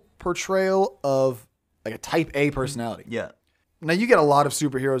cool portrayal of like a type A personality. Yeah. Now, you get a lot of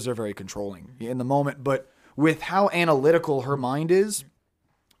superheroes that are very controlling in the moment, but with how analytical her mind is,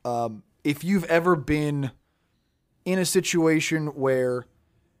 if you've ever been in a situation where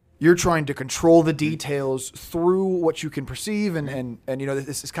you're trying to control the details through what you can perceive and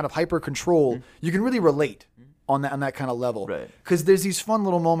this is kind of hyper control, you can really relate on that kind of level. Right. Because there's these fun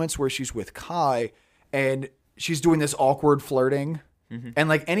little moments where she's with Kai and she's doing this awkward flirting. And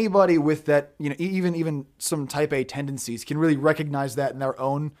like anybody with that, even some type A tendencies can really recognize that in their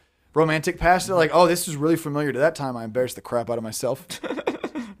own romantic past. They're like, oh, this is really familiar to that time I embarrassed the crap out of myself.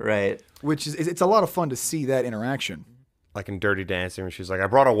 Right. Which is, it's a lot of fun to see that interaction. Like in Dirty Dancing, where she's like, I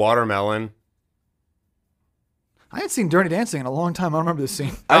brought a watermelon. I hadn't seen Dirty Dancing in a long time. I don't remember this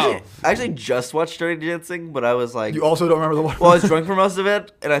scene. I actually just watched Dirty Dancing, but I was like... You also don't remember the watermelon? Well, I was drunk for most of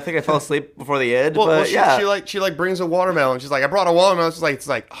it, and I think I fell asleep before the end, she brings a watermelon. She's like, I brought a watermelon. It's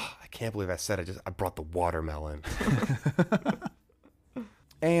like, oh, I can't believe I said it. I brought the watermelon.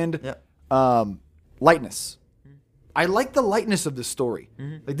 And lightness. I like the lightness of the story.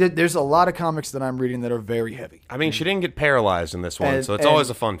 Like there's a lot of comics that I'm reading that are very heavy. I mean, she didn't get paralyzed in this one, so it's always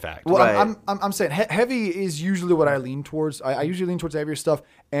a fun fact. Well, right. I'm saying heavy is usually what I lean towards. I usually lean towards heavier stuff,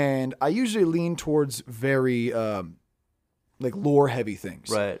 and I usually lean towards very like lore heavy things.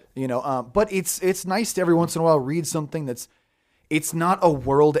 Right. But it's nice to every once in a while read something it's not a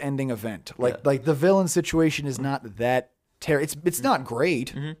world ending event. Like the villain situation is not that it's not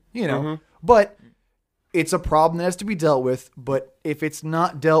great, but it's a problem that has to be dealt with, but if it's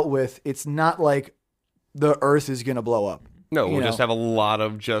not dealt with, it's not like the Earth is going to blow up. No, we'll just have a lot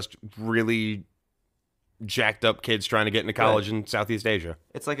of just really jacked up kids trying to get into college in Southeast Asia.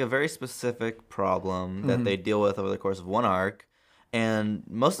 It's like a very specific problem that they deal with over the course of one arc, and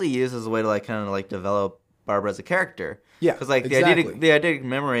mostly used as a way to like kind of like develop Barbara as a character. Yeah, because like exactly. the eidetic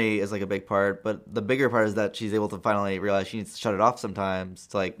memory is like a big part, but the bigger part is that she's able to finally realize she needs to shut it off sometimes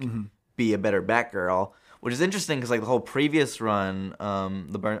to like be a better Batgirl, which is interesting because like the whole previous run,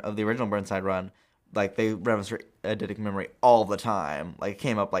 the original Burnside run, like they reference her eidetic memory all the time. Like it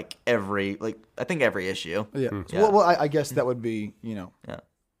came up like every issue. Yeah. Yeah. Well, I guess that would be kind of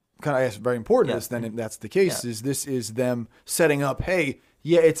I guess very important. Is then if that's the case, is this is them setting up? Hey,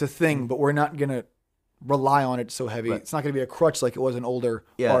 it's a thing, but we're not gonna rely on it so heavy. Right. It's not going to be a crutch like it was in older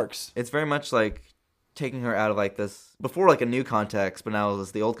arcs. It's very much like taking her out of like this before like a new context, but now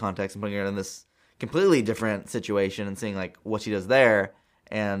it's the old context and putting her in this completely different situation and seeing like what she does there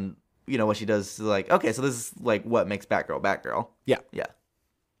and what she does like, okay, so this is like what makes Batgirl. Yeah. Yeah.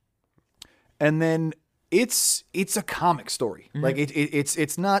 And then it's a comic story. Like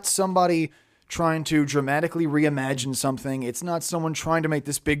it's not somebody trying to dramatically reimagine something. It's not someone trying to make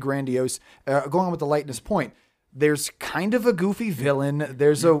this big grandiose. Going on with the lightness point, there's kind of a goofy villain.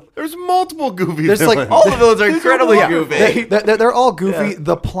 There's multiple goofy villains. villains. Like all the villains are incredibly goofy. They're all goofy. Yeah.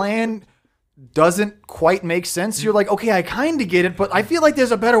 The plan doesn't quite make sense. You're like, okay, I kind of get it, but I feel like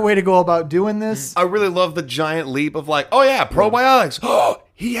there's a better way to go about doing this. I really love the giant leap of like, oh yeah, probiotics. Oh,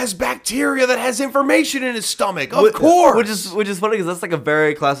 he has bacteria that has information in his stomach. Of course. Which is funny because that's like a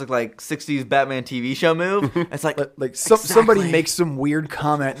very classic like 60s Batman TV show move. It's like somebody makes some weird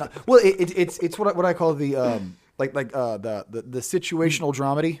comment. Well, it's what I call the the situational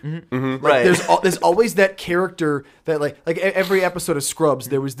dramedy. Mm-hmm. Like there's always that character that like every episode of Scrubs,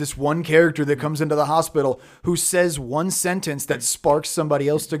 there was this one character that comes into the hospital who says one sentence that sparks somebody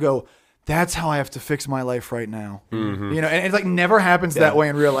else to go, that's how I have to fix my life right now. And it like never happens that way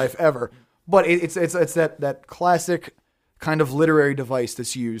in real life ever. But it's that classic kind of literary device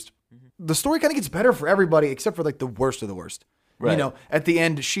that's used. The story kind of gets better for everybody except for like the worst of the worst. Right. At the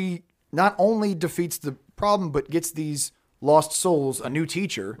end, she not only defeats the problem but gets these lost souls a new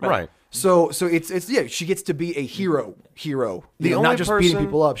teacher. Right. So it's she gets to be a hero. Not just beating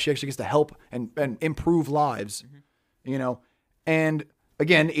people up. She actually gets to help and improve lives. And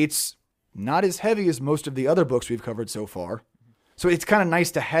again, it's not as heavy as most of the other books we've covered so far. So it's kind of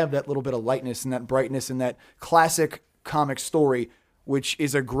nice to have that little bit of lightness and that brightness and that classic comic story, which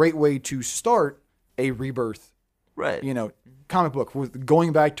is a great way to start a Rebirth. Right. Comic book with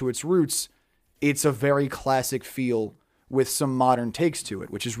going back to its roots. It's a very classic feel with some modern takes to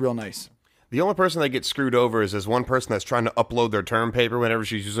it, which is real nice. The only person that gets screwed over is this one person that's trying to upload their term paper whenever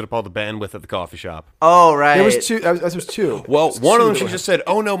she's using up all the bandwidth at the coffee shop. Oh, right. There was two. There was two. Well, one of them she just said,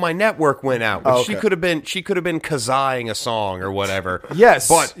 "Oh no, my network went out." But okay. she could have been kazaaing a song or whatever. Yes,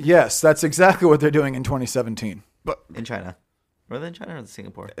 that's exactly what they're doing in 2017. But in China, were they in China or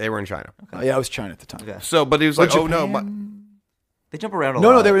Singapore? They were in China. Okay. Yeah, it was China at the time. Okay. So, but he was like, "Oh no, they jump around a lot."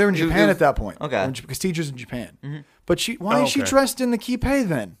 No, they were in Japan at that point. Okay, because teachers in Japan. Mm-hmm. But why is she dressed in the kippei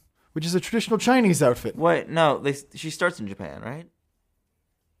then? Which is a traditional Chinese outfit. Wait, no, she starts in Japan, right?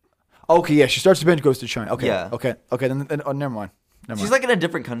 Okay, yeah, she starts in Japan and goes to China. Okay, yeah. Okay, then never mind. She's like in a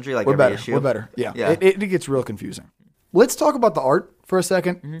different country, like we're every better. issue. We're better. Yeah. It gets real confusing. Let's talk about the art for a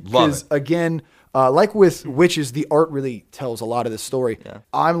second. Because again, like with Witches, the art really tells a lot of this story. Yeah.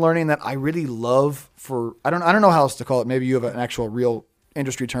 I'm learning that I really love I don't know how else to call it. Maybe you have an actual real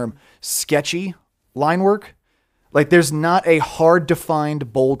industry term, sketchy line work. Like there's not a hard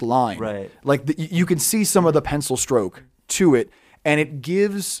defined bold line. Right. Like you can see some of the pencil stroke to it, and it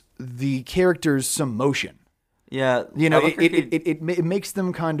gives the characters some motion. Yeah. It makes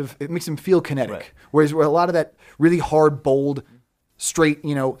them it makes them feel kinetic. Right. Whereas a lot of that really hard, bold, straight,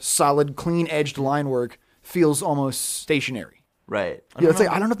 solid, clean edged line work feels almost stationary. Right. I don't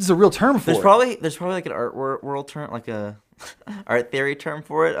know if there's a real term for it. There's probably like an art world term, like a art theory term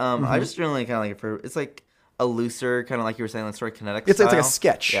for it. I just really kind of like it for it's like a looser kind of like you were saying, like sort of kinetic. It's style. like a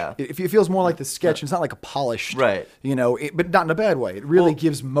sketch. Yeah. It feels more like the sketch. It's not like a polished. Right. But not in a bad way. It really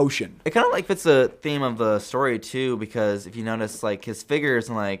gives motion. It kind of like fits the theme of the story too, because if you notice, like his figures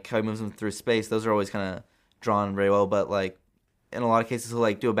and like how he moves them through space, those are always kind of drawn very well. But like in a lot of cases, he'll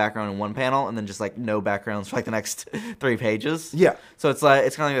like do a background in one panel and then just like no backgrounds for like the next 3 pages. Yeah. So it's kind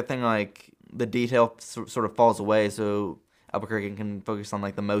of like a thing like the detail sort of falls away, so Albuquerque can focus on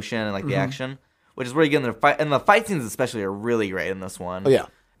like the motion and like the action. Which is really good in the fight, and the fight scenes especially are really great in this one. Oh yeah.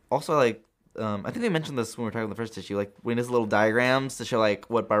 Also, like, I think they mentioned this when we were talking about the first issue. Like, we does little diagrams to show like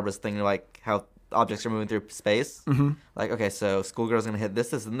what Barbara's thinking, like how objects are moving through space. Mm-hmm. Like, okay, so schoolgirl's gonna hit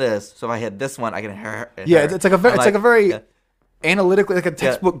this, and this. So if I hit this one, I can hit her. Yeah, it's like a very analytically, like a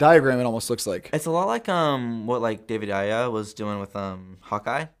textbook diagram. It almost looks like. It's a lot like what like David Aya was doing with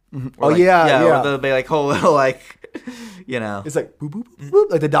Hawkeye. Oh yeah. Where they like whole little like, It's like boop, boop, boop,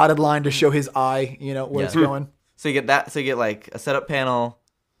 boop, like the dotted line to show his eye, where it's going. So you get that. So you get like a setup panel,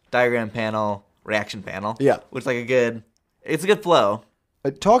 diagram panel, reaction panel. Yeah. Which is it's a good flow.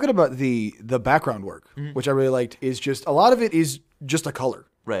 Talking about the background work, which I really liked, is just a lot of it is just a color.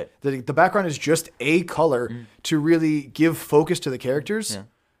 Right. The background is just a color to really give focus to the characters.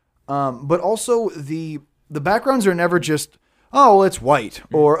 Yeah. But also the backgrounds are never just, oh, well, it's white,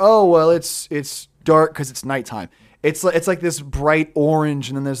 or oh, well, it's dark because it's nighttime. It's like this bright orange,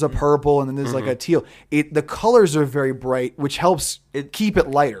 and then there's a purple, and then there's like a teal. The colors are very bright, which helps keep it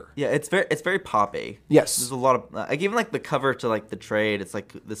lighter. Yeah, it's very poppy. Yes. There's a lot of like even like the cover to like the trade. It's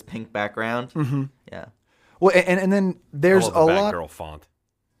like this pink background. Mm-hmm. Yeah. Well, and then there's I love the a lot. Batgirl font.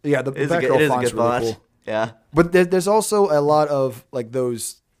 Yeah, the It is Batgirl a font's good really font. cool. Yeah. But there's also a lot of like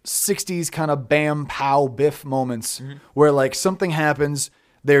those 60s kind of bam pow biff moments where like something happens,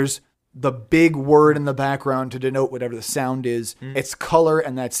 there's the big word in the background to denote whatever the sound is. It's color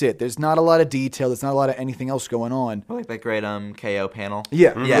and that's it. There's not a lot of detail. There's not a lot of anything else going on. I like that great KO panel.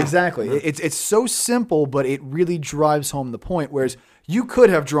 Yeah, Yeah. exactly. It's so simple, but it really drives home the point. Whereas you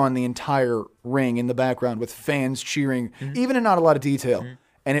could have drawn the entire ring in the background with fans cheering, even in not a lot of detail,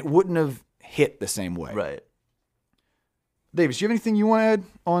 and it wouldn't have hit the same way. Right. Davis, do you have anything you want to add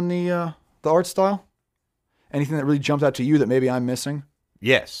on the art style? Anything that really jumped out to you that maybe I'm missing?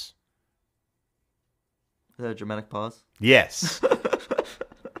 Yes. Is that a dramatic pause? Yes.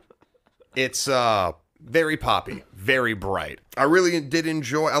 It's very poppy, very bright. I really did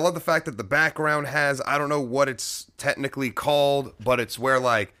enjoy. I love the fact that the background has, I don't know what it's technically called, but it's where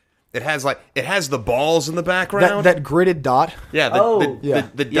like it has the balls in the background. That gridded dot. Yeah,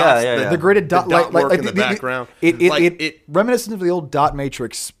 the dots, Yeah. The gridded dot, the dot like work in the background. It reminiscent of the old dot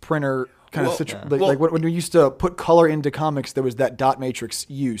matrix printer kind of situation. Like when we used to put color into comics, there was that dot matrix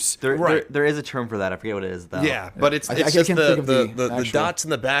use. There is a term for that. I forget what it is though. Yeah, but it's I just can't think of the the actual- dots in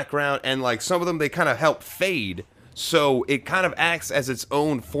the background, and like some of them they kind of help fade, so it kind of acts as its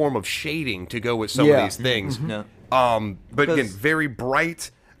own form of shading to go with some of these things. Yeah. But again, very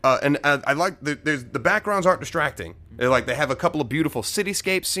bright. And I like the backgrounds aren't distracting. They have a couple of beautiful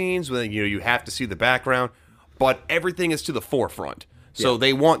cityscape scenes where you have to see the background, but everything is to the forefront. So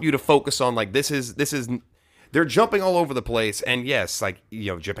they want you to focus on like this is they're jumping all over the place. And yes, like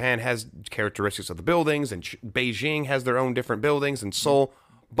Japan has characteristics of the buildings, and Beijing has their own different buildings, and Seoul.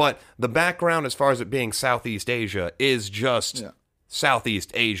 But the background, as far as it being Southeast Asia, is just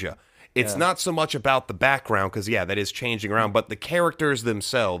Southeast Asia. It's not so much about the background, because, that is changing around, but the characters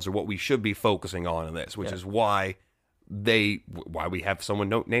themselves are what we should be focusing on in this, which is why we have someone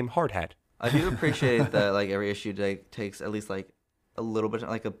named Hardhat. I do appreciate that like every issue takes at least like a little bit,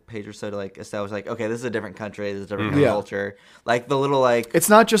 like a page or so to like establish like, okay, this is a different country, this is a different culture. Like the little like... It's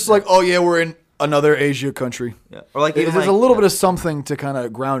not just like, oh yeah, we're in another Asia country. Yeah. Or like... There's a little bit of something to kind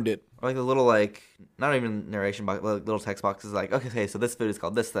of ground it. Or like the little like... Not even narration box, like little text boxes like, okay, so this food is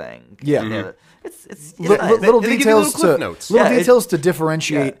called this thing. Yeah. It's Little They give you details little clip to notes. details to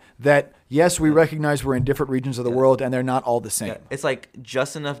differentiate that yes, we recognize we're in different regions of the world and they're not all the same. It's like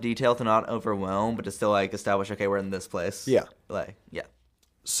just enough detail to not overwhelm, but to still like establish, okay, we're in this place. Yeah. Like, yeah.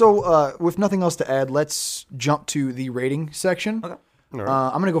 So with nothing else to add, let's jump to the rating section. Okay. All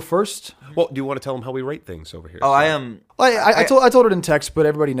right. I'm gonna go first. Well, do you want to tell them how we rate things over here? Oh, I am. I told it in text, but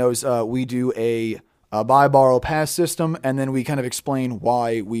everybody knows we do a buy, borrow, pass system, and then we kind of explain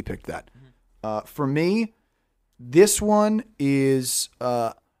why we picked that. For me, this one is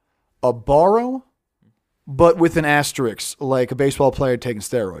a borrow, but with an asterisk, like a baseball player taking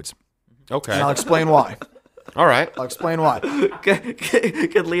steroids. Okay. And I'll explain why. All right. I'll explain why.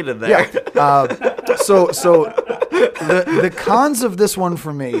 Good lead in there. So the cons of this one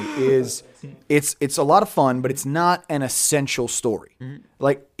for me is it's a lot of fun, but it's not an essential story.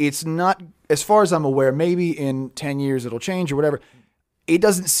 Like it's not, as far as I'm aware, maybe in 10 years it'll change or whatever. It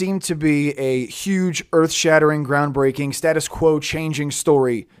doesn't seem to be a huge, earth-shattering, groundbreaking, status quo changing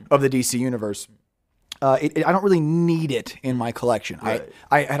story of the DC universe. I don't really need it in my collection. Right.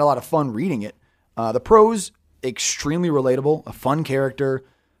 I had a lot of fun reading it. The prose, extremely relatable, a fun character,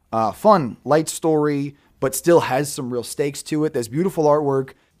 fun, light story, but still has some real stakes to it. There's beautiful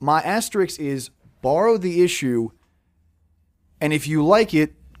artwork. My asterisk is borrow the issue, and if you like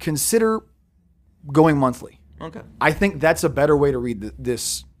it, consider going monthly. Okay. I think that's a better way to read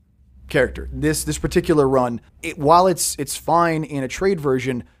this character. This particular run, while it's fine in a trade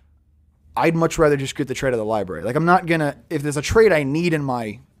version, I'd much rather just get the trade at the library. Like I'm not gonna, if there's a trade I need in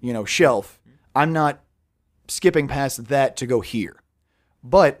my shelf, I'm not skipping past that to go here.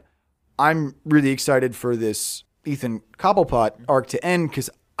 But I'm really excited for this Ethan Cobblepot arc to end because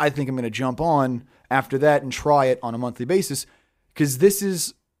I think I'm going to jump on after that and try it on a monthly basis because this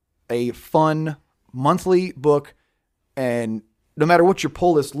is a fun monthly book, and no matter what your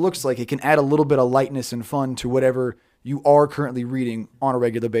pull list looks like, it can add a little bit of lightness and fun to whatever you are currently reading on a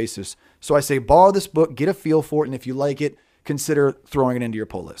regular basis. So I say borrow this book, get a feel for it, and if you like it, consider throwing it into your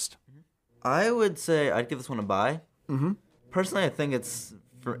pull list. I would say I'd give this one a buy. Mm-hmm. Personally, I think it's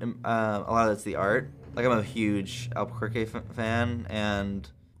for a lot of it's the art. Like, I'm a huge Albuquerque fan, and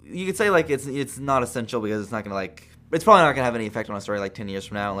you could say like it's not essential because it's not gonna like. It's probably not gonna have any effect on a story like 10 years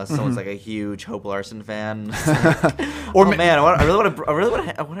from now, unless someone's like a huge Hope Larson fan. Or man, I really want to know what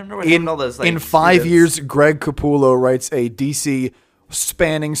happened to all those. Like, in 5 students. years, Greg Capullo writes a DC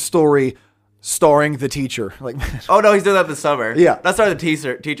spanning story starring the teacher. Like, oh no, he's doing that this summer. Yeah, that's not the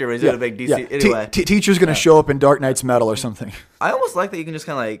teacher, but he's doing a big DC. Yeah. Anyway, teacher's gonna show up in Dark Knight's Metal or something. I almost like that you can just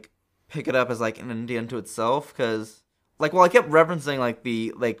kind of like pick it up as like an indie unto itself because, like, I kept referencing like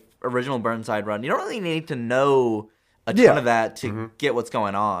the original Burnside run. You don't really need to know a ton of that to get what's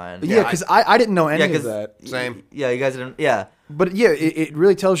going on. Yeah, because I didn't know any of that. Same. Yeah, you guys didn't. Yeah. But yeah, it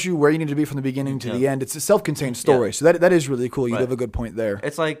really tells you where you need to be from the beginning to the end. It's a self-contained story, so that is really cool. You have a good point there.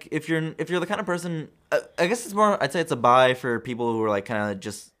 It's like if you're the kind of person, I guess it's more. I'd say it's a buy for people who are like kind of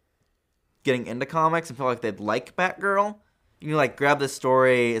just getting into comics and feel like they'd like Batgirl. You can like grab this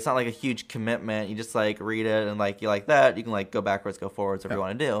story. It's not like a huge commitment. You just like read it and like you like that. You can like go backwards, go forwards, whatever you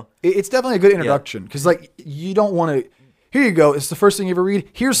want to do. It's definitely a good introduction because like you don't want to. Here you go. It's the first thing you ever read.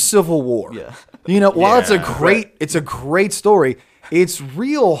 Here's Civil War. Yeah. You know, while it's a great story. It's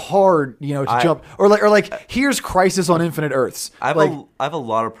real hard, to jump or like here's Crisis on Infinite Earths. I have a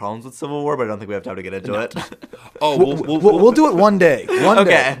lot of problems with Civil War, but I don't think we have time to get into it. We'll do it one day. One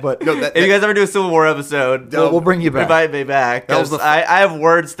day. But if you guys ever do a Civil War episode, we'll bring you back. Invite me back. I have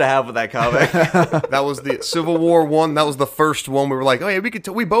words to have with that comic. That was the Civil War one. That was the first one. We were like, oh yeah,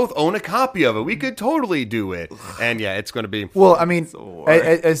 we both own a copy of it. We could totally do it. And yeah, it's going to be. Well, I mean,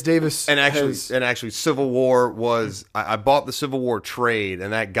 as Davis and actually, Civil War was. I bought the Civil War trade,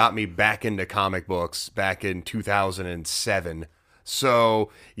 and that got me back into comic books back in 2007. So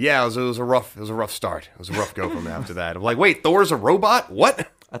yeah, it was a rough start. It was a rough go from after that. I'm like, wait, Thor's a robot?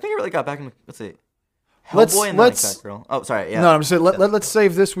 What? I think I really got back into. Let's see. Hellboy and Batgirl. Oh, sorry. Yeah. No, I'm saying let's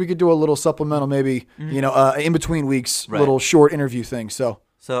save this. We could do a little supplemental, maybe in between weeks, little short interview thing.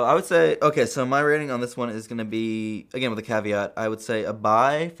 So I would say, okay, so my rating on this one is going to be, again, with a caveat, I would say a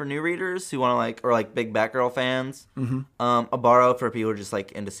buy for new readers who want to or big Batgirl fans. Mm-hmm. A borrow for people who are just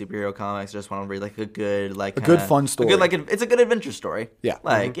into superhero comics, just want to read a good, a good fun story. It's a good adventure story. Yeah.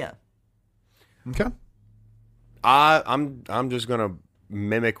 Yeah. Okay. I'm just going to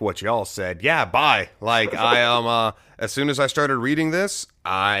mimic what y'all said. Yeah, buy. I am, as soon as I started reading this,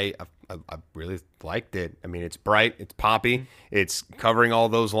 I really liked it. I mean, it's bright, it's poppy, it's covering all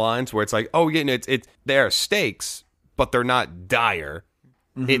those lines where it's like, oh yeah, it's there are stakes, but they're not dire.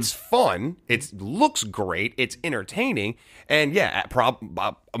 Mm-hmm. It's fun. It looks great. It's entertaining, and yeah,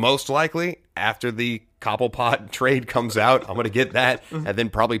 most likely after the Cobblepot trade comes out, I'm gonna get that, and then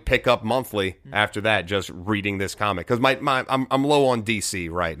probably pick up monthly after that, just reading this comic because I'm low on DC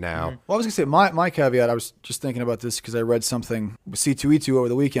right now. Well, I was gonna say my caveat. I was just thinking about this because I read something with C2E2 over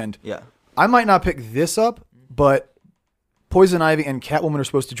the weekend. Yeah, I might not pick this up, but Poison Ivy and Catwoman are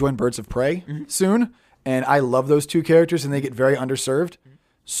supposed to join Birds of Prey soon, and I love those two characters, and they get very underserved.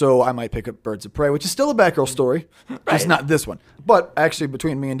 So I might pick up Birds of Prey, which is still a Batgirl story, just not this one. But actually,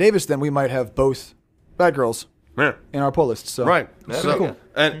 between me and Davis, then we might have both Batgirls in our pull list. So right, so cool.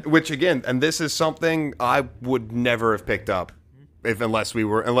 And which again, and this is something I would never have picked up unless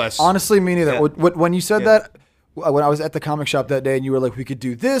honestly, me neither. Yeah. When you said that, when I was at the comic shop that day, and you were like, we could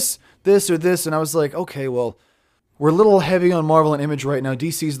do this, or this, and I was like, okay, well, we're a little heavy on Marvel and Image right now.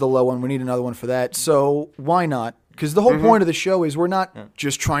 DC's the low one. We need another one for that. So why not? Because the whole point of the show is we're not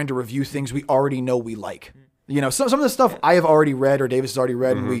just trying to review things we already know we like. Some of the stuff I have already read or Davis has already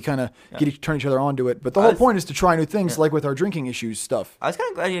read, and we kind of turn each other onto it. But the whole point is to try new things, like with our drinking issues stuff. I was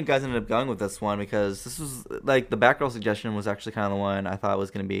kind of glad you guys ended up going with this one because this was the Batgirl suggestion was actually kind of the one I thought was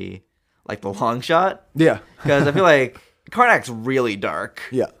going to be the long shot. Yeah, because I feel like Karnak's really dark.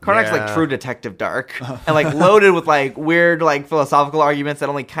 Yeah, Karnak's true detective dark and loaded with weird philosophical arguments that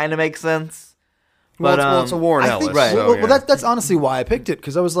only kind of make sense. But it's a Warren Ellis. Right. So, that's honestly why I picked it,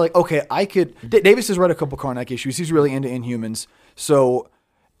 because I was like, okay, I could. Davis has read a couple Karnak issues. He's really into Inhumans, so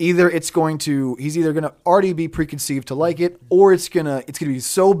either he's either gonna already be preconceived to like it, or it's gonna be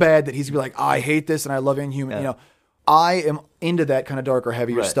so bad that he's gonna be like, I hate this and I love Inhuman. I am into that kind of darker,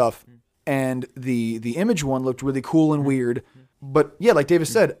 heavier stuff. and the image one looked really cool and weird. But yeah, like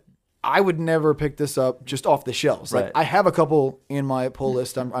Davis said, I would never pick this up just off the shelves. Like I have a couple in my pull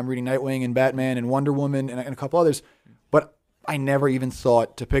list. I'm reading Nightwing and Batman and Wonder Woman and a couple others, but I never even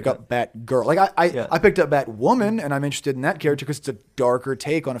thought to pick up Batgirl. Like I picked up Batwoman, and I'm interested in that character because it's a darker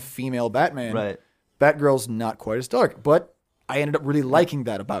take on a female Batman. Right. Batgirl's not quite as dark, but I ended up really liking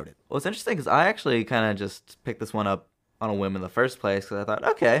that about it. Well, it's interesting because I actually kind of just picked this one up on a whim in the first place because I thought,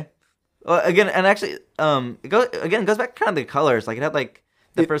 okay. Well, again, and actually, it goes back kind of the colors. Like it had like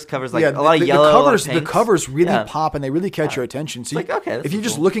the first covers, like a lot of yellow. The covers really pop and they really catch your attention. So if you're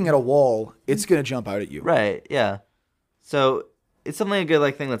just looking at a wall, it's gonna jump out at you. Right. Yeah. So it's something a good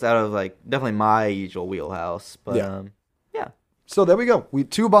like thing that's out of like definitely my usual wheelhouse. But yeah. So there we go.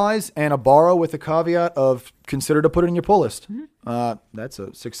 2 buys and a borrow with the caveat of consider to put it in your pull list. That's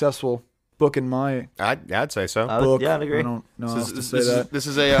a successful book in my I'd say so. book. Yeah, I'd agree. I don't know how else to say that. This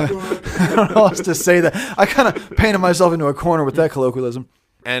is a I don't know how else to say that. I kind of painted myself into a corner with that colloquialism.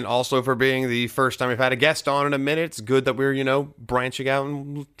 and also for being the first time we've had a guest on in a minute. It's good that we're branching out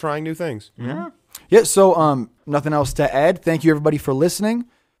and trying new things. Yeah. So nothing else to add. Thank you everybody for listening.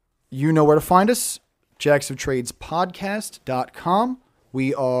 You know where to find us. JacksofTradesPodcast.com.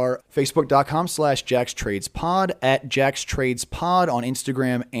 We are Facebook.com/JacksTradesPod, at JacksTradesPod on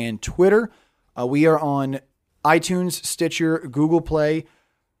Instagram and Twitter. We are on iTunes, Stitcher, Google Play.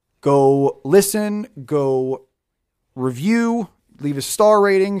 Go listen, go review, leave us star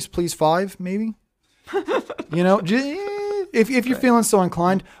ratings, please 5 maybe. If you're feeling so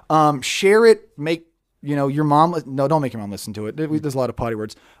inclined, share it, make your mom. No, don't make your mom listen to it. There's a lot of potty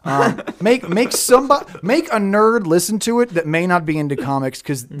words. Make a nerd listen to it that may not be into comics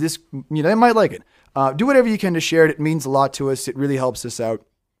because this, they might like it. Do whatever you can to share it. It means a lot to us. It really helps us out.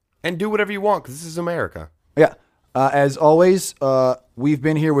 And do whatever you want because this is America. Yeah. As always, we've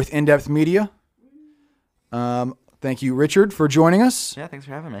been here with In-Depth Media. Thank you, Richard, for joining us. Yeah, thanks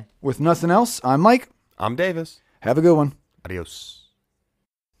for having me. With nothing else, I'm Mike. I'm Davis. Have a good one. Adios.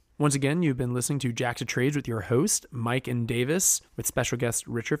 Once again, you've been listening to Jacks of Trades with your host, Mike and Davis, with special guest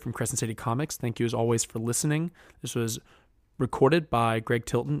Richard from Crescent City Comics. Thank you as always for listening. This was recorded by Greg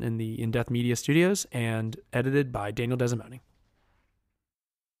Tilton in the In-Depth Media Studios and edited by Daniel Desimoni.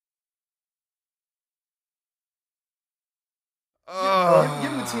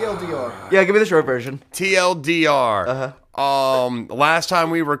 Give him the TLDR. Yeah, give me the short version. TLDR. Last time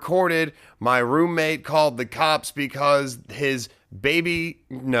we recorded, my roommate called the cops because his baby,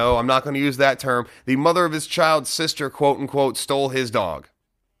 no, I'm not going to use that term, the mother of his child's sister, quote unquote, stole his dog.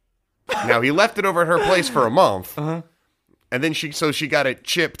 Now, he left it over at her place for a month. And then she got it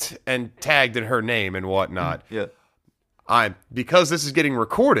chipped and tagged in her name and whatnot. Yeah. Because this is getting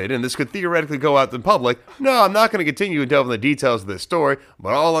recorded and this could theoretically go out in public, no, I'm not going to continue to delve in the details of this story,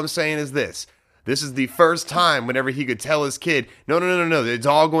 but all I'm saying is this. This is the first time whenever he could tell his kid, no, the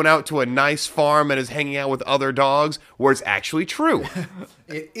dog went out to a nice farm and is hanging out with other dogs, where it's actually true.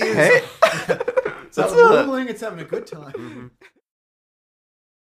 It is. It's having a good time.